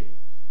with the king.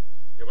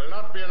 You will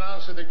not be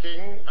announced to the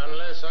king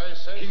unless I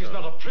say so. The king is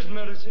not a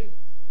prisoner, is he?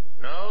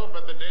 No,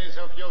 but the days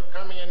of your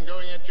coming and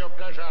going at your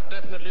pleasure are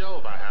definitely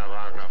over, Herr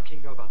Wagner. Does the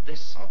king know about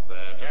this? Not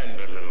that,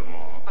 and a little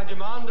more. I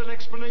demand an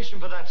explanation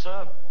for that,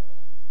 sir.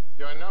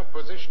 You're in no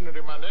position to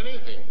demand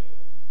anything.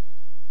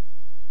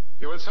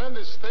 You will send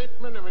a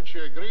statement in which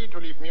you agree to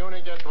leave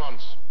Munich at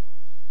once.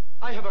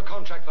 I have a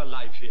contract for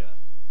life here.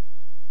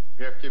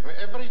 We have given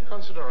every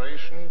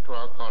consideration to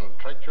our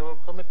contractual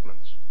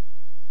commitments.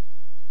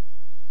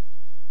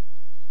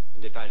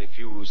 And if I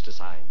refuse to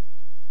sign?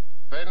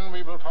 Then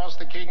we will force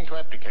the king to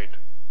abdicate.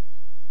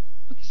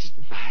 But this is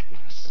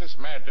madness. It is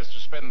madness to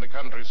spend the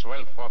country's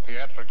wealth for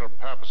theatrical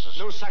purposes.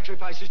 No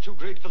sacrifice is too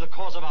great for the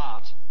cause of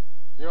art.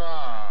 You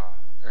are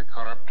a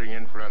corrupting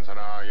influence on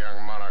our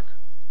young monarch.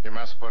 You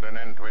must put an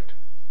end to it.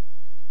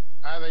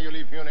 Either you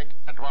leave Munich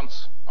at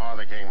once, or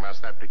the king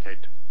must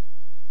abdicate.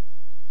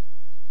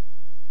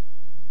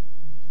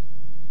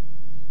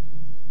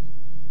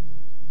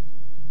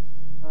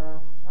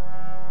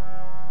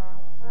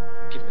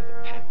 Give me the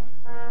pen.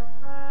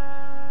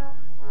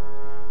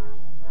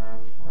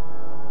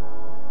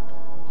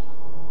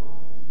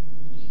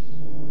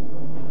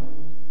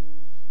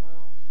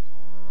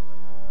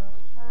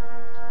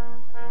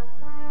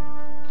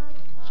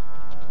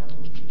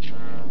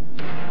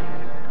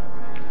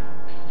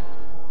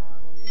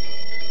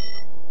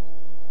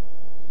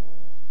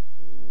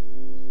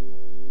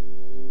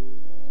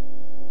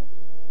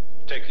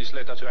 Take this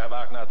letter to Herr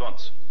Wagner at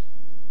once.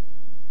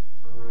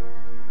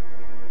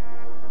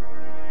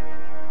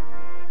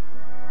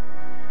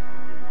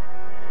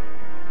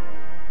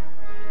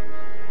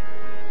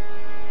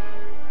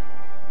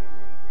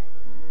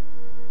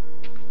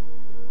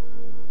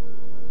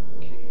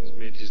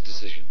 His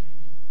decision.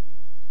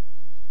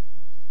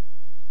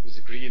 He's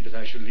agreed that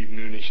I should leave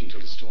Munich until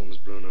the storm has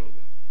blown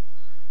over.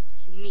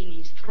 You mean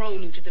he's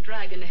thrown you to the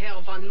dragon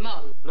Herr von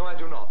Mull? No, I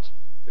do not.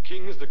 The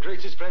king is the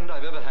greatest friend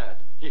I've ever had.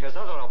 He has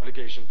other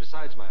obligations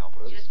besides my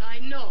operas. Yes, I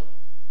know.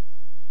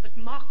 But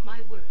mark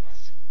my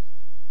words.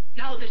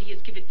 Now that he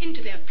has given in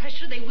to their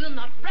pressure, they will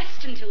not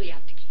rest until he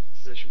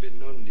abdicates. There should be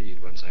no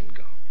need once I'm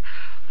gone.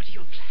 What are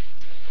your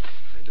plans?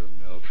 I don't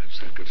know.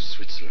 Perhaps I'll go to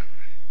Switzerland.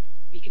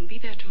 We can be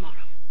there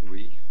tomorrow.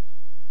 We?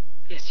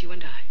 Yes, you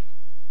and I.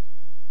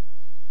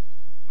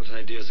 What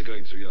ideas are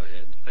going through your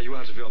head? Are you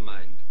out of your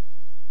mind?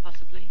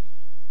 Possibly.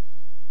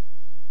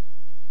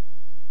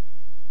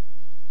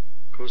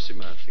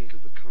 Cosima, think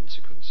of the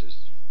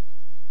consequences.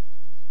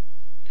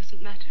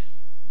 Doesn't matter.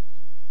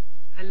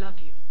 I love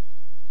you.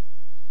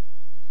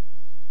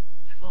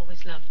 I've I've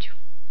always loved you.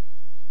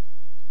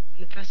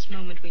 From the first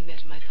moment we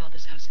met in my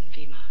father's house in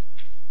Weimar.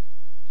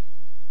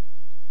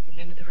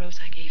 Remember the rose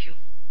I gave you?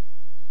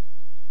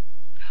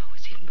 Oh, it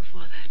was even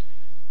before that.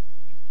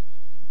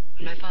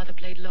 When my father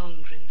played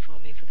Lohengrin for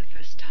me for the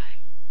first time.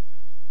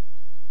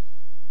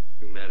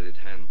 You married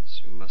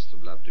Hans. You must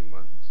have loved him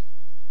once.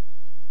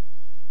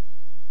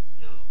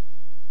 No.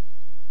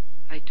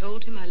 I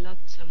told him I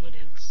loved someone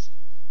else.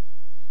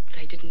 But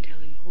I didn't tell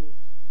him who.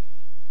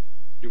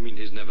 You mean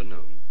he's never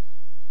known?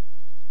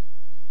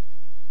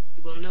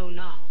 He will know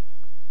now.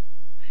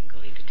 I'm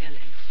going to tell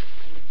him.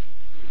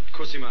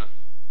 Cosima.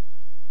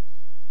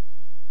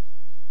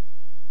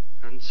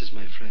 Hans is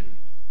my friend.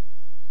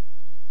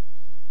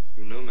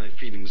 You know my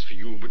feelings for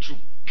you, but you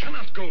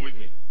cannot go with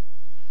me.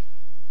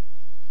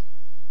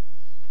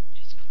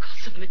 It's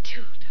because of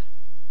Matilda.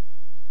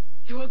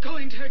 You are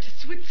going to her to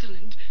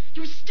Switzerland.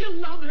 You still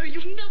love her.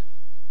 You know.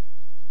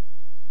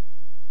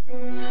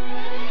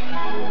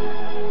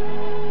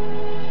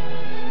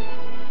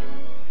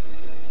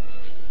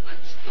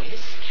 What's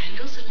this?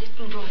 Candles are lit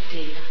in broad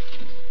daylight.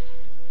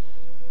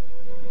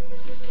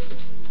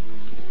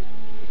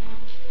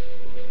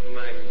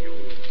 My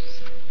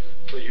muse.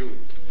 For you.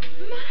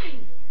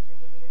 Mine.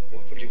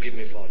 What will you give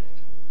me for it?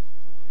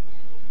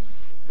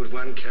 Would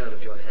one curl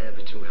of your hair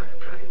be too high a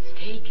price?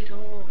 Take it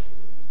off.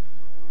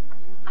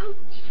 Ouch.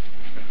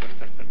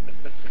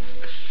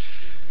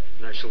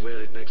 And I shall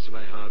wear it next to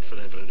my heart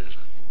forever and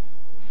ever.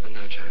 And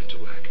now try to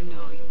work.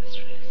 No, you must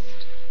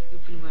rest.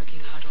 You've been working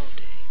hard all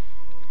day.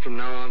 From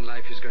now on,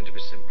 life is going to be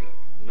simpler.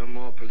 No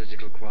more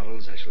political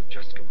quarrels. I shall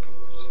just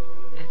compose.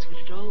 That's what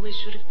it always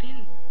should have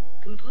been.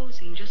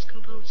 Composing, just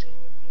composing.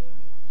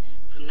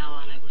 From now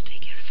on, I will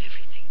take care of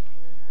everything.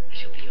 I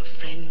shall be your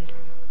friend,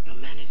 your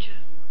manager,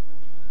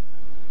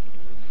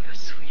 your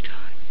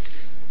sweetheart,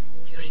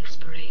 your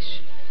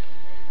inspiration.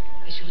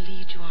 I shall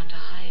lead you on to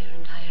higher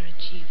and higher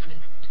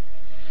achievement.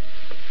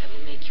 I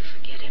will make you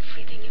forget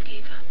everything you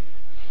gave up.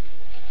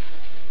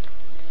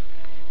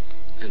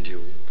 And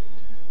you?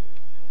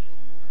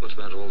 What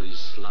about all these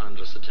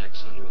slanderous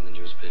attacks on you in the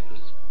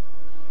newspapers?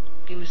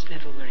 You must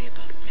never worry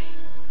about me.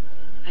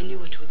 I knew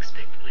what to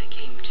expect when I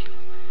came to you.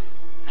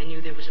 I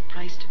knew there was a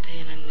price to pay,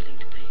 and I'm willing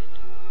to pay it.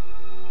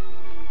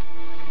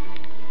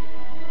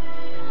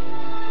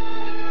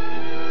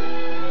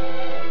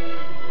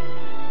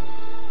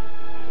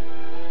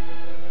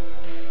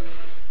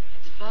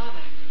 It's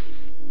Father.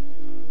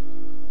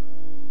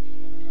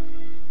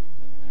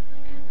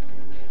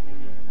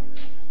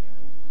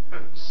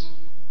 Hans.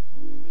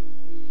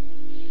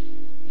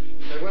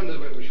 I wondered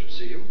when we should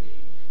see you.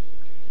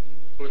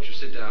 Won't you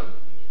sit down?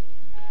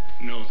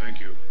 No, thank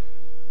you.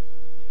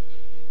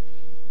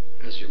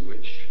 As you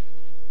wish.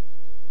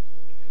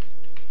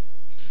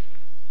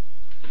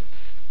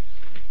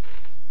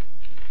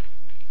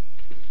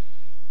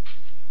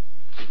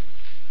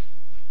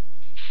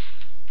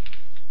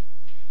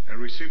 I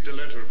received a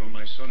letter from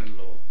my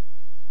son-in-law.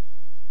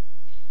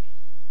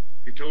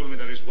 He told me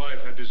that his wife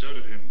had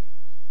deserted him.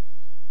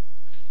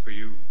 For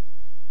you.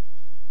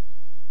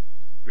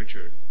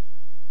 Richard.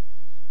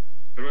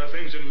 There are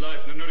things in life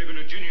that not even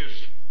a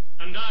genius,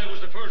 and I was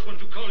the first one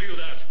to call you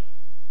that.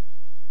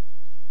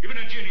 Even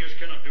a genius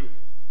cannot do.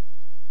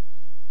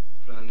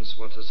 Franz,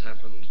 what has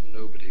happened,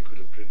 nobody could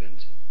have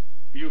prevented.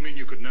 You mean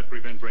you could not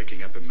prevent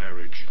breaking up a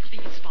marriage?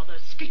 Please, Father,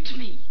 speak to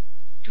me.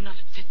 Do not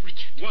upset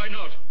Richard. Why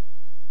not?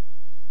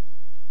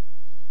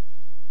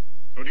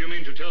 Or do you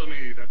mean to tell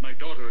me that my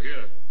daughter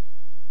here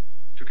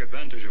took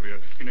advantage of your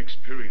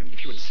inexperience?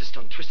 If you insist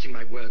on twisting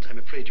my words, I'm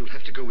afraid you'll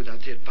have to go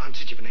without the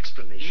advantage of an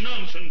explanation.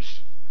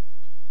 Nonsense!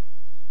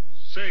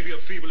 Save your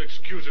feeble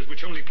excuses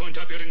which only point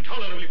up your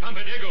intolerably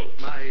pampered ego.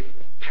 My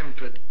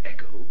pampered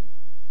ego?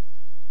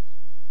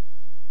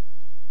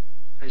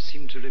 I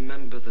seem to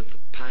remember that the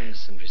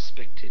pious and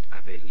respected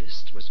Abbe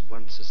Liszt was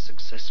once as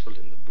successful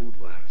in the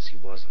boudoir as he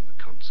was on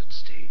the concert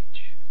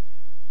stage.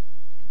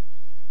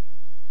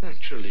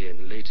 Naturally,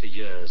 in later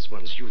years,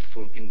 one's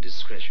youthful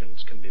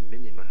indiscretions can be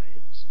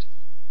minimized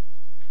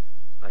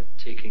by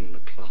taking the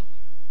cloth.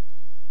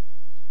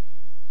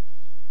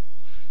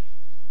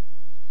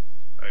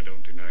 I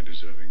don't deny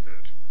deserving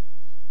that.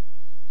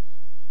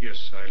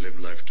 Yes, I live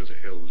life to the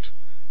hilt.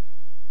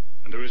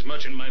 And there is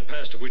much in my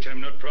past of which I'm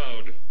not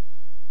proud.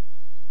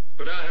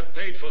 But I have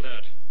paid for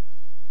that.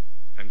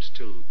 I'm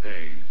still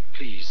paying.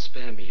 Please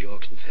spare me your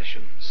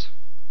confessions.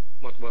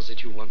 What was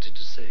it you wanted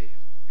to say?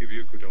 If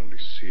you could only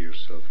see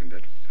yourself in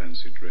that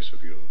fancy dress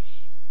of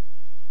yours.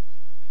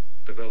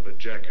 The velvet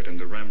jacket and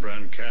the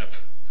Rembrandt cap.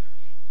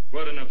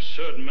 What an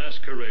absurd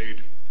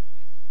masquerade.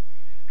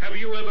 Have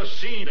you ever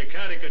seen the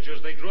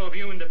caricatures they draw of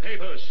you in the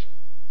papers?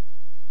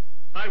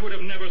 I would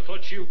have never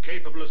thought you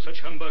capable of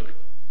such humbug.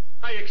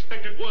 I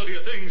expected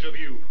worthier things of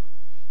you.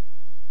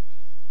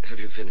 Have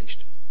you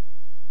finished?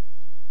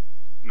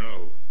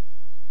 No.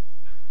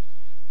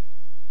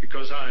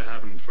 Because I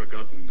haven't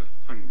forgotten the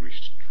hungry,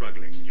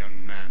 struggling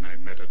young man I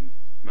met at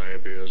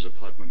Meyerbeer's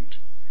apartment.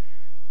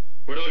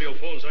 Where all your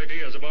false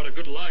ideas about a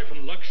good life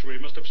and luxury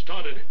must have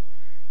started.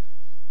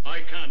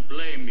 I can't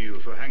blame you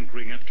for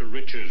hankering after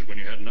riches when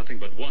you had nothing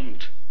but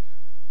want.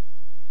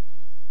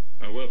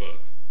 However,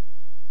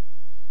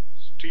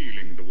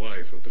 stealing the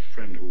wife of the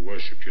friend who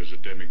worshipped you as a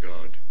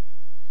demigod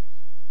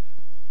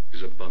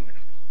is abominable.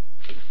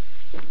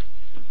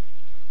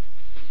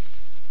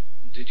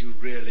 Did you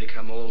really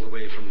come all the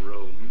way from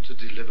Rome to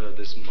deliver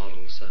this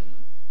moral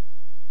sermon?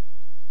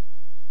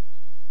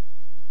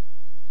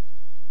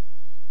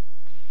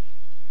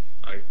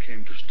 I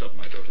came to stop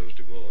my daughter's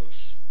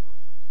divorce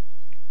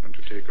and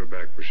to take her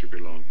back where she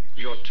belongs.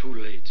 You're too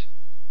late.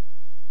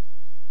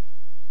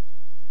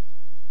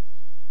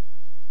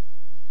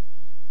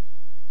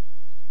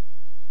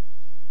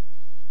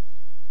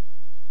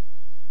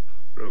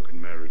 Broken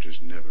marriages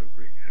never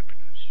bring happiness.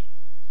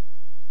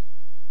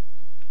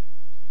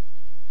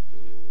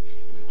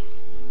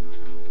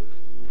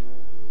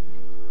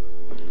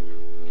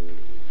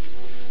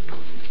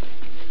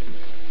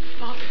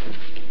 Father.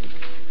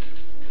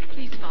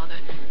 Please, Father,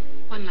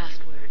 one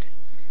last word.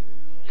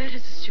 Let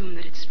us assume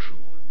that it's true,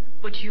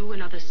 what you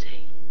and others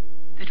say,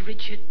 that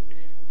Richard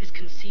is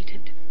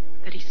conceited,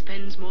 that he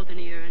spends more than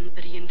he earns,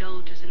 that he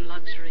indulges in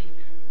luxury,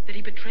 that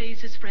he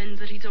betrays his friends,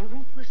 that he's a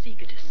ruthless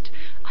egotist.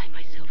 I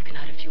myself can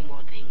add a few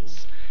more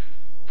things.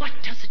 What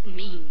does it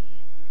mean?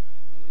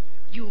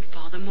 You,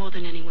 Father, more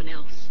than anyone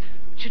else,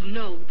 should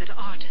know that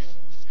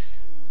artists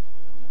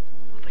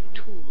are but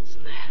tools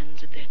in the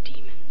hands of their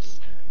demons.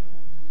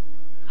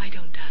 I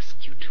don't ask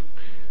you to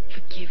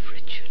forgive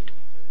Richard,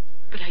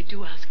 but I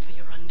do ask for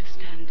your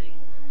understanding.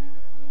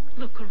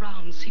 Look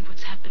around, see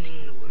what's happening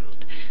in the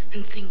world,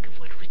 and think of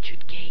what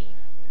Richard gave,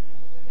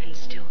 and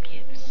still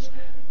gives,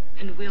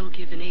 and will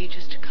give in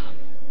ages to come.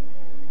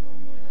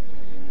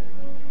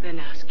 Then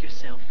ask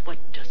yourself, what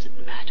does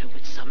it matter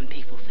what some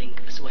people think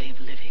of his way of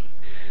living?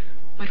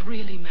 What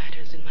really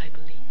matters, in my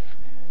belief,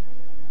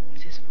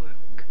 is his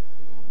work,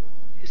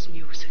 his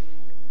music.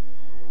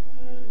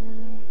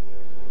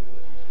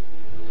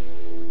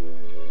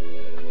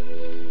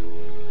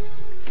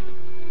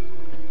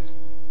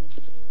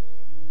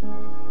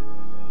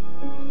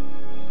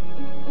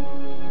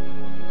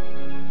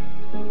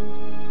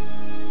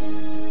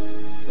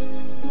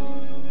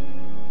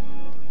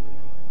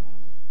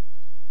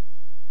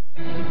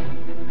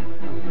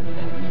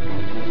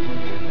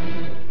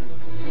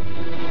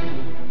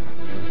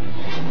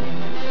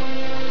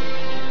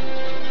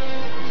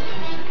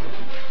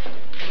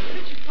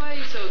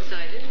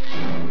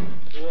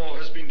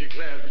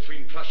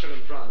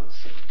 And France.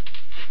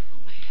 Oh,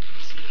 my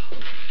heavens, no.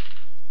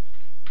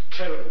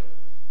 Terrible.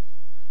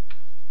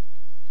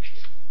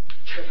 It's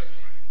terrible.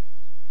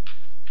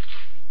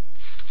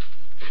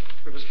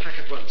 We must pack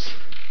at once.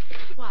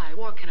 Why?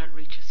 War cannot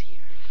reach us here.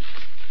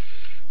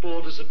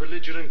 Borders of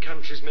belligerent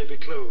countries may be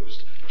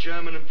closed.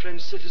 German and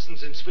French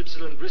citizens in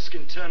Switzerland risk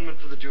internment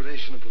for the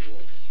duration of the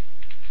war.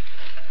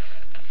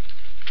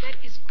 That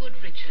is good,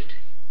 Richard.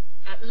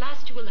 At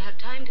last you will have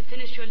time to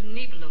finish your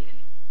Nibelungen.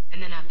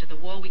 And then after the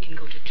war, we can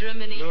go to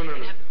Germany. No.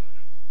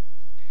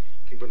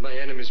 Think what my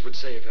enemies would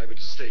say if I were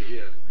to stay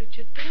here.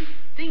 Richard, don't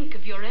think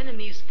of your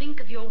enemies. Think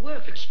of your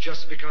work. It's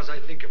just because I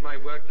think of my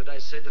work that I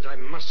say that I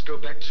must go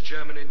back to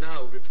Germany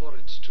now before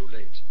it's too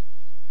late.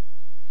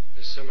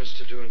 There's so much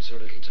to do and so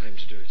little time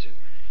to do it in.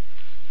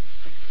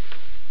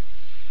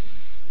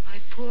 My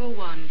poor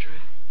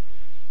wanderer.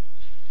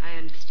 I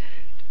understand.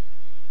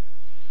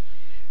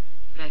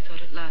 But I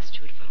thought at last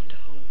you had found a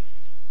home.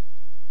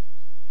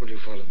 Will you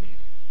follow me?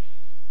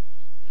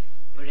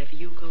 Wherever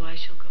you go, I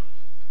shall go.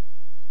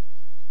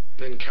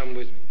 Then come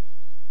with me.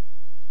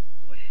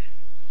 Where?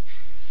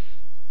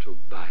 To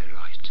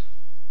Bayreuth.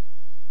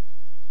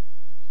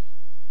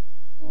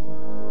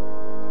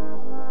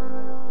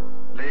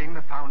 Laying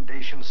the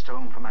foundation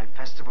stone for my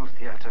festival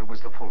theater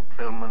was the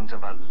fulfillment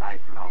of a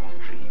lifelong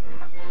dream.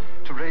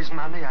 To raise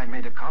money, I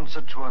made a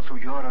concert tour through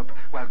Europe,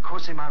 while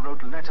Cosima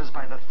wrote letters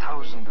by the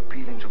thousand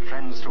appealing to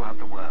friends throughout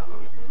the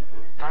world.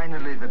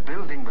 Finally, the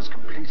building was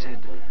completed,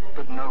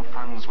 but no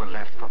funds were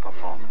left for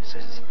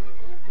performances.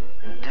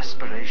 In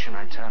desperation,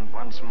 I turned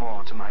once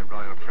more to my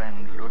royal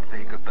friend,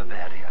 Ludwig of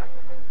Bavaria.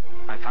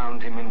 I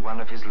found him in one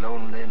of his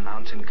lonely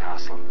mountain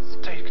castles.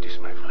 Take this,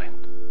 my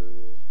friend,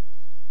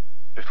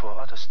 before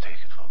others take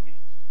it from me,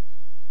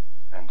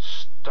 and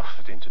stuff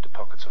it into the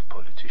pockets of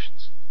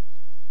politicians.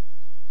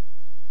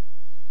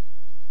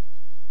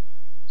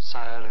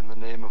 Sire, in the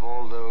name of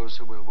all those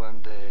who will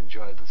one day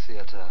enjoy the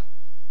theater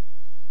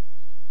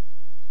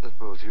that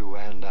both you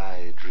and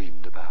I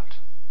dreamed about,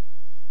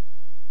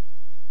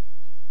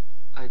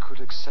 I could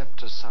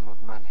accept a sum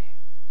of money.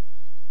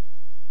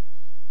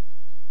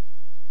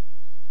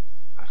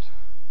 But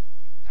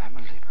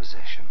family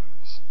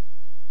possessions,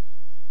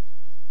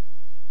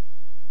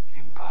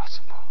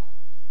 impossible.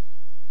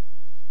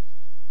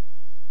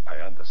 I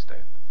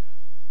understand.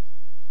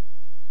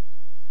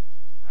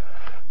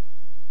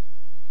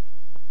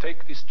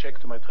 Take this check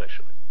to my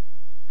treasury.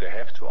 They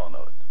have to honor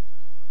it.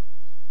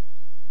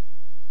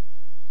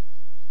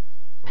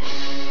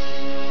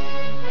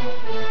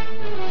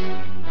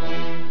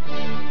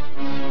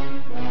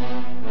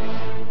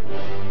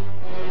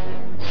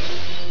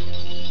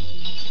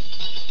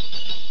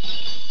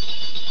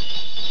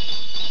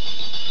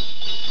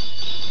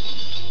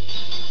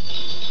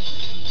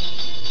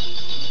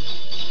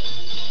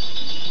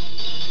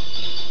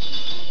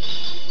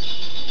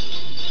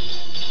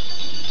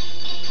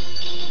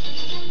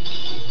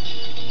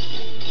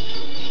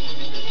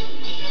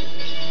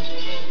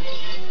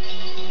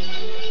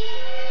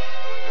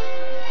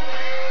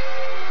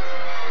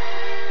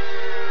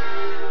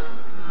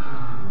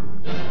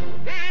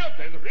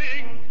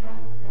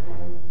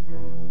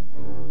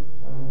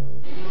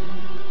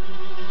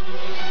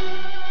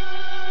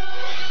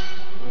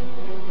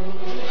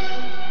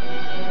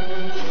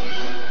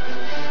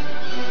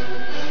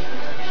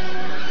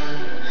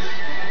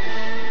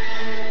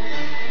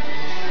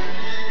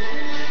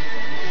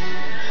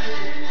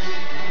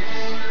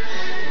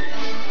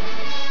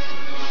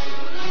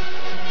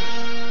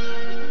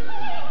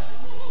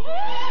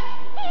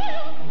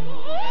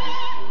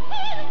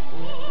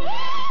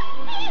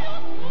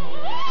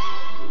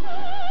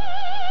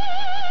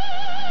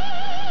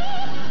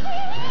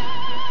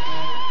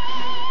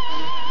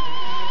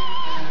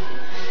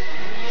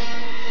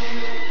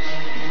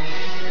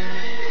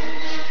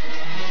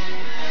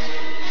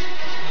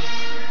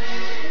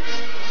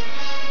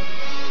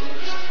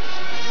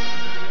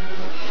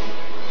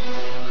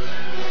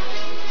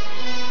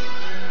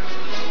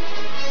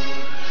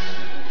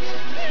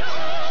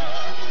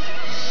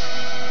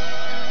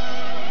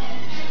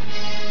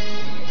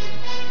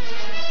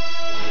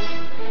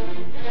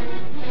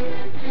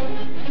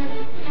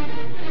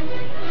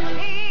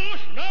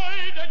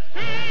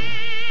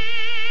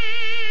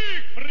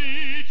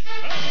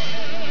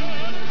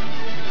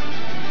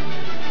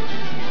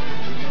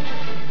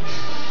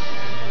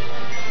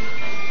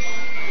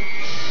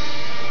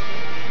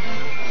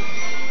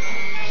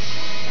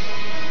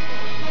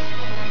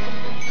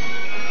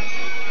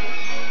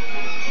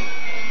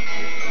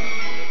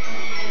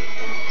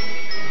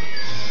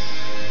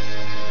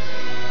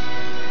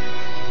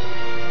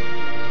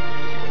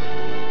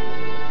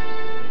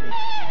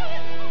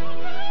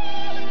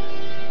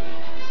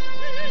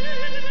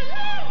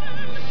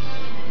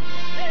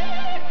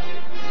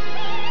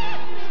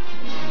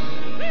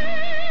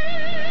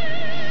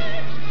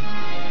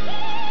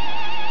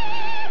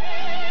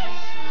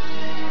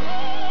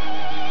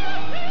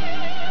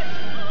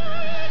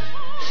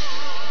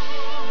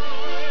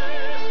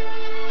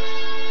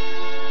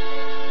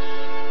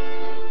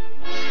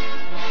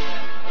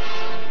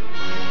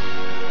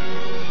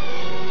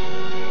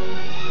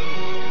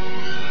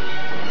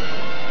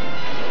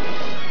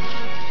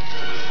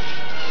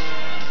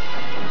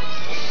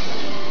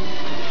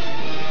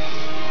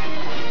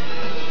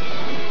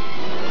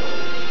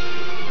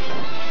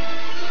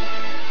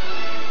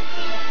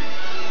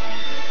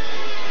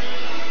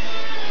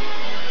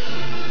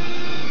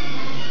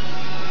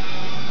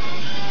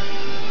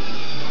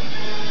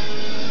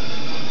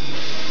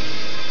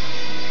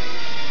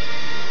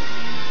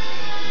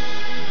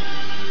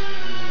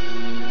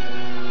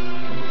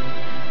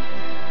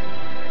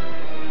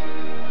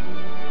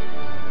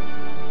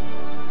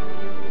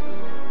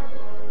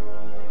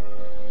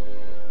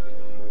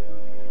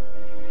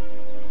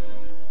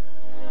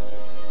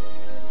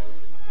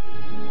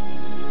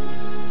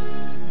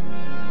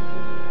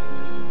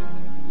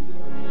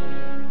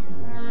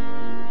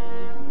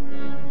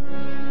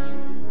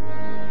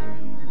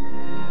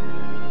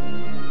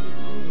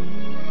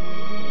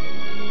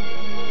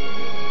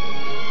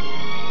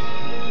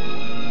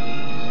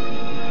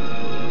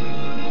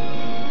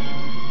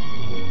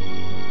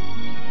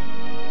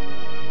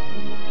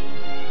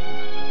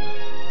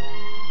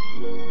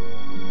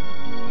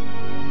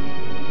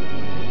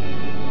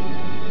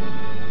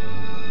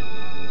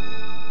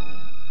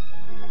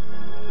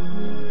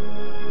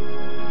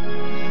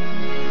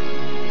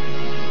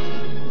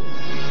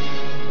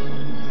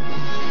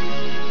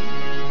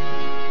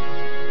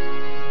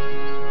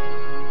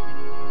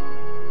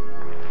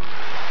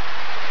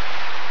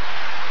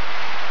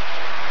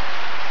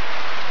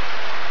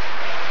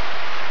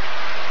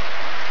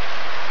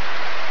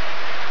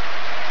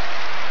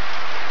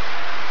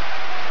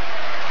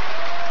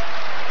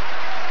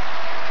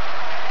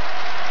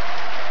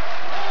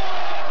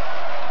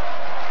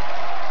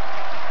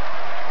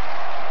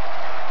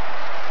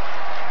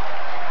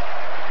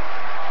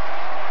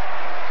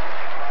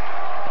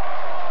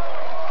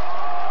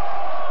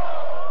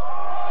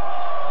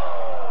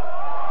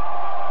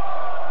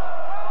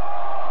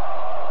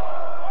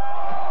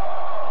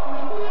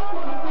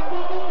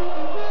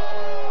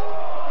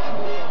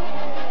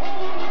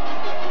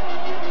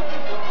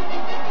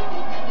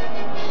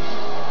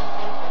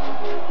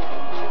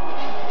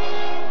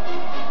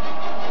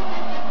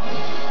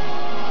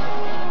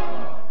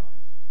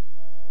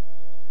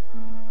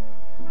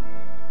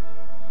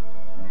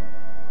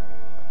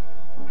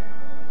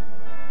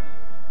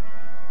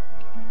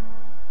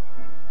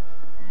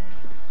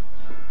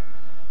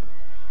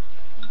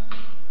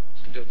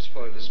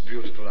 spoil this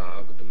beautiful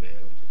hour with the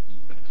mail.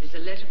 There's a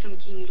letter from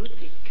King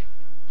Ludwig.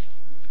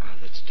 Ah,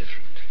 that's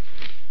different.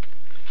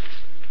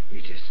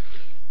 Read it.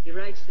 He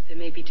writes that there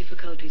may be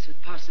difficulties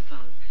with Parsifal.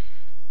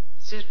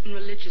 Certain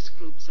religious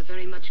groups are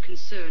very much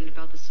concerned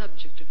about the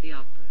subject of the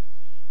opera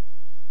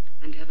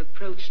and have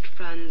approached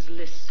Franz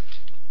Liszt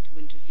to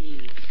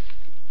intervene.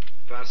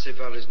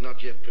 Parsifal is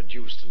not yet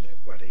produced and they're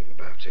worrying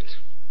about it.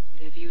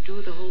 Whatever you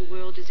do, the whole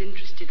world is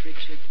interested,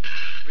 Richard.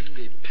 Bring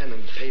me pen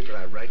and paper.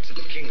 I write to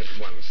the king at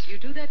once. You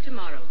do that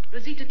tomorrow.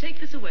 Rosita, take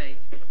this away.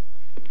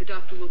 The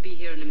doctor will be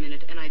here in a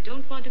minute, and I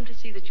don't want him to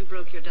see that you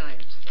broke your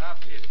diet.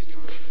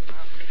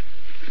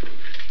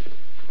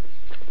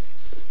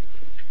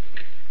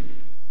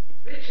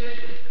 Richard.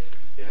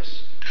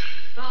 Yes?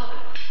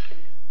 Father.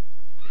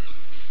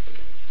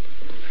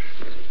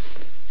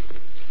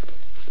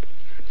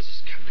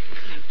 It's coming.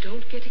 Now,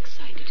 don't get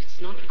excited.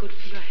 It's not good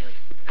for your health.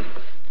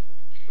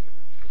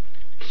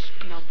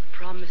 Now,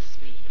 promise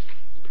me.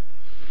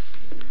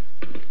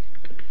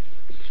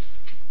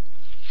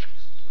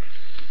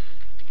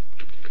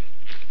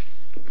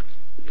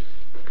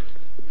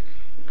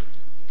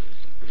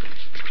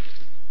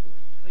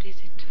 What is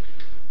it?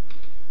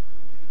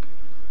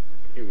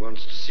 He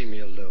wants to see me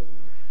alone.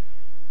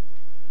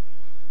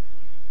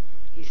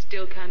 He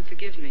still can't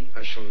forgive me.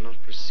 I shall not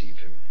receive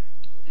him.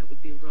 That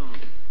would be wrong.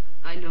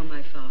 I know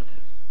my father.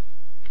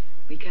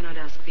 We cannot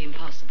ask the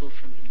impossible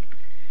from him.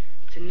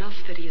 It's enough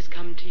that he has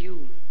come to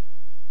you.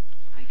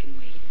 I can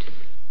wait.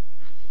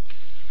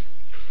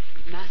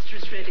 Master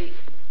is ready.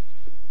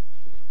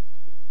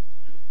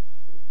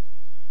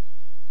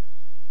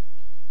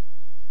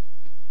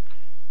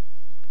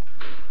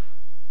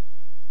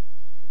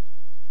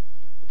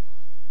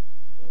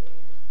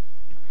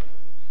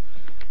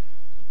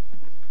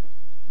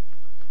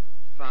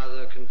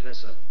 Father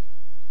Confessor.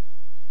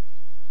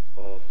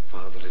 Or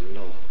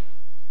father-in-law.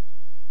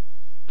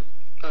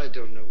 I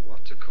don't know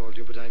what to call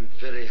you, but I'm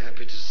very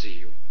happy to see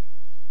you.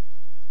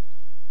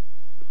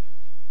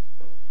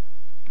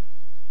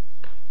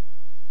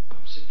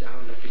 Sit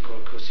down, let me call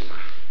Cosima.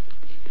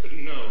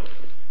 No.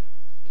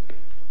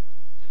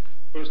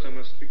 First, I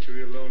must speak to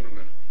you alone on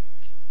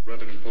a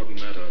rather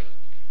important matter.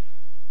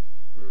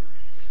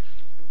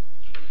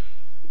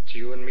 To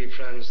you and me,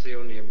 Franz, the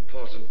only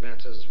important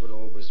matters were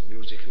always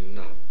music and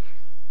love.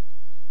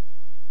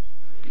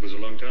 It was a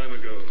long time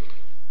ago.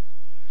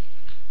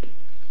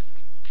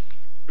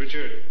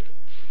 Richard,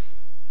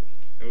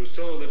 I was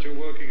told that you're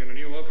working in a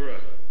new opera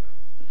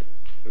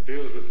that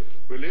deals with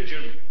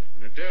religion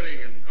in a daring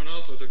and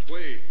unorthodox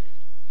way.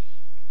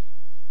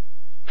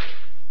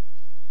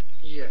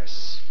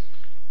 Yes.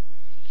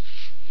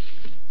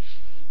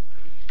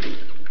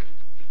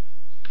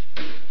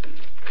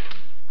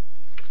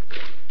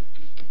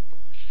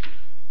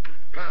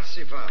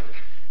 Parsifal.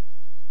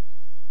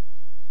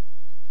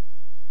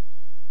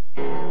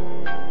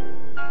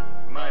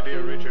 My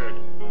dear Richard,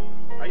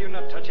 are you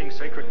not touching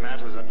sacred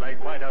matters that lie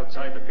quite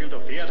outside the field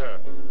of theater?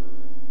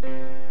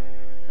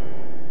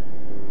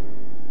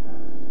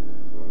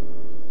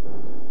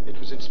 It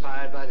was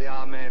inspired by the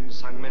Amen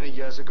sung many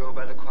years ago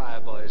by the choir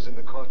boys in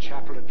the court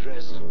chapel at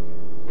Dresden.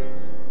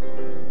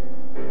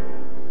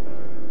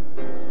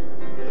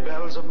 The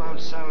bells of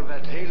Mount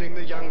Salvat hailing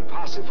the young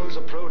Parsifal's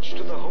approach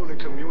to the Holy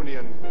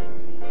Communion.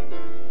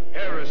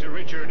 Heresy,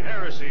 Richard,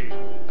 heresy.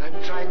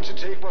 I'm trying to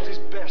take what is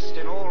best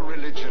in all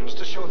religions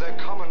to show their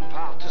common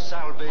path to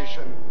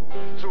salvation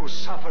through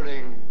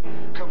suffering,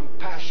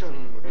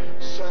 compassion,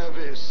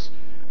 service,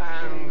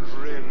 and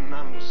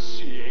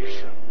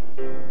renunciation.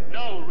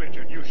 No,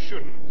 Richard, you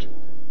shouldn't.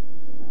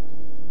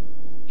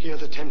 Hear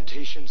the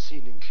temptation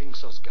scene in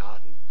Klingsor's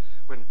garden,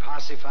 when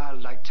Parsifal,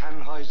 like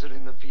Tannhäuser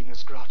in the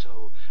Venus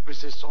grotto,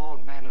 resists all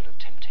manner of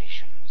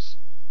temptations.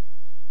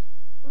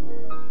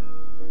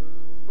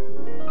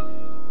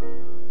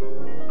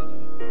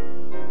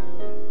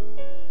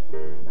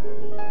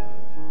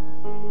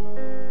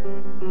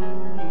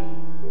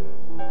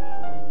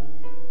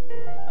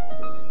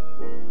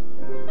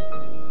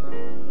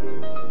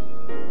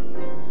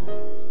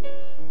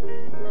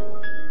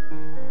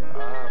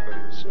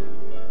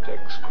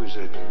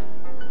 Exquisite.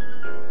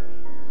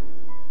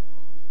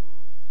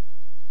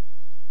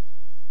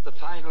 The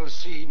final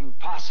scene,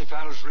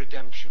 Parsifal's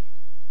redemption.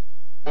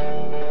 The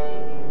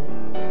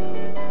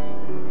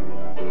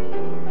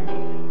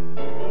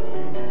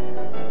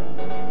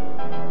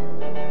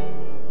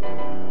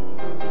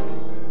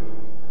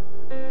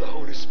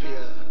Holy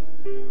Spear,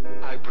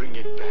 I bring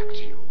it back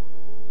to you.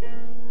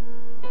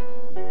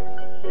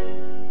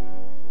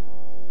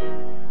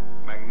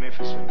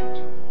 Magnificent.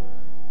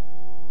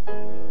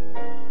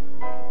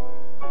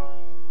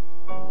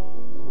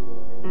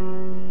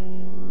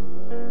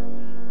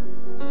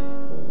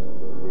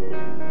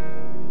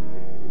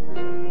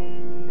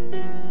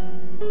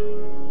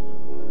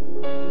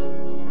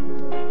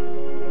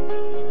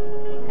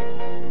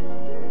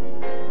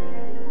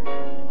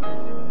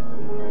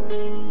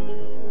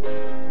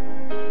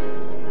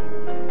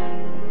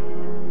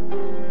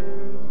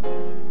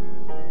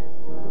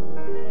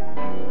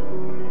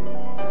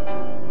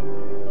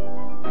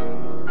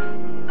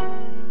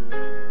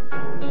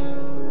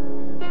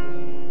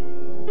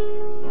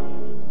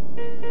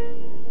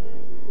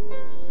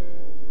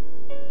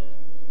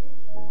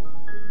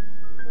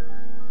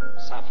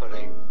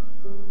 suffering,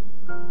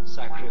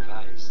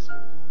 sacrifice,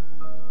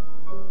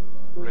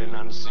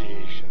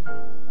 renunciation.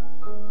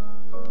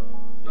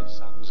 It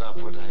sums up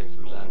what I've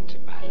learned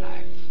in my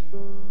life.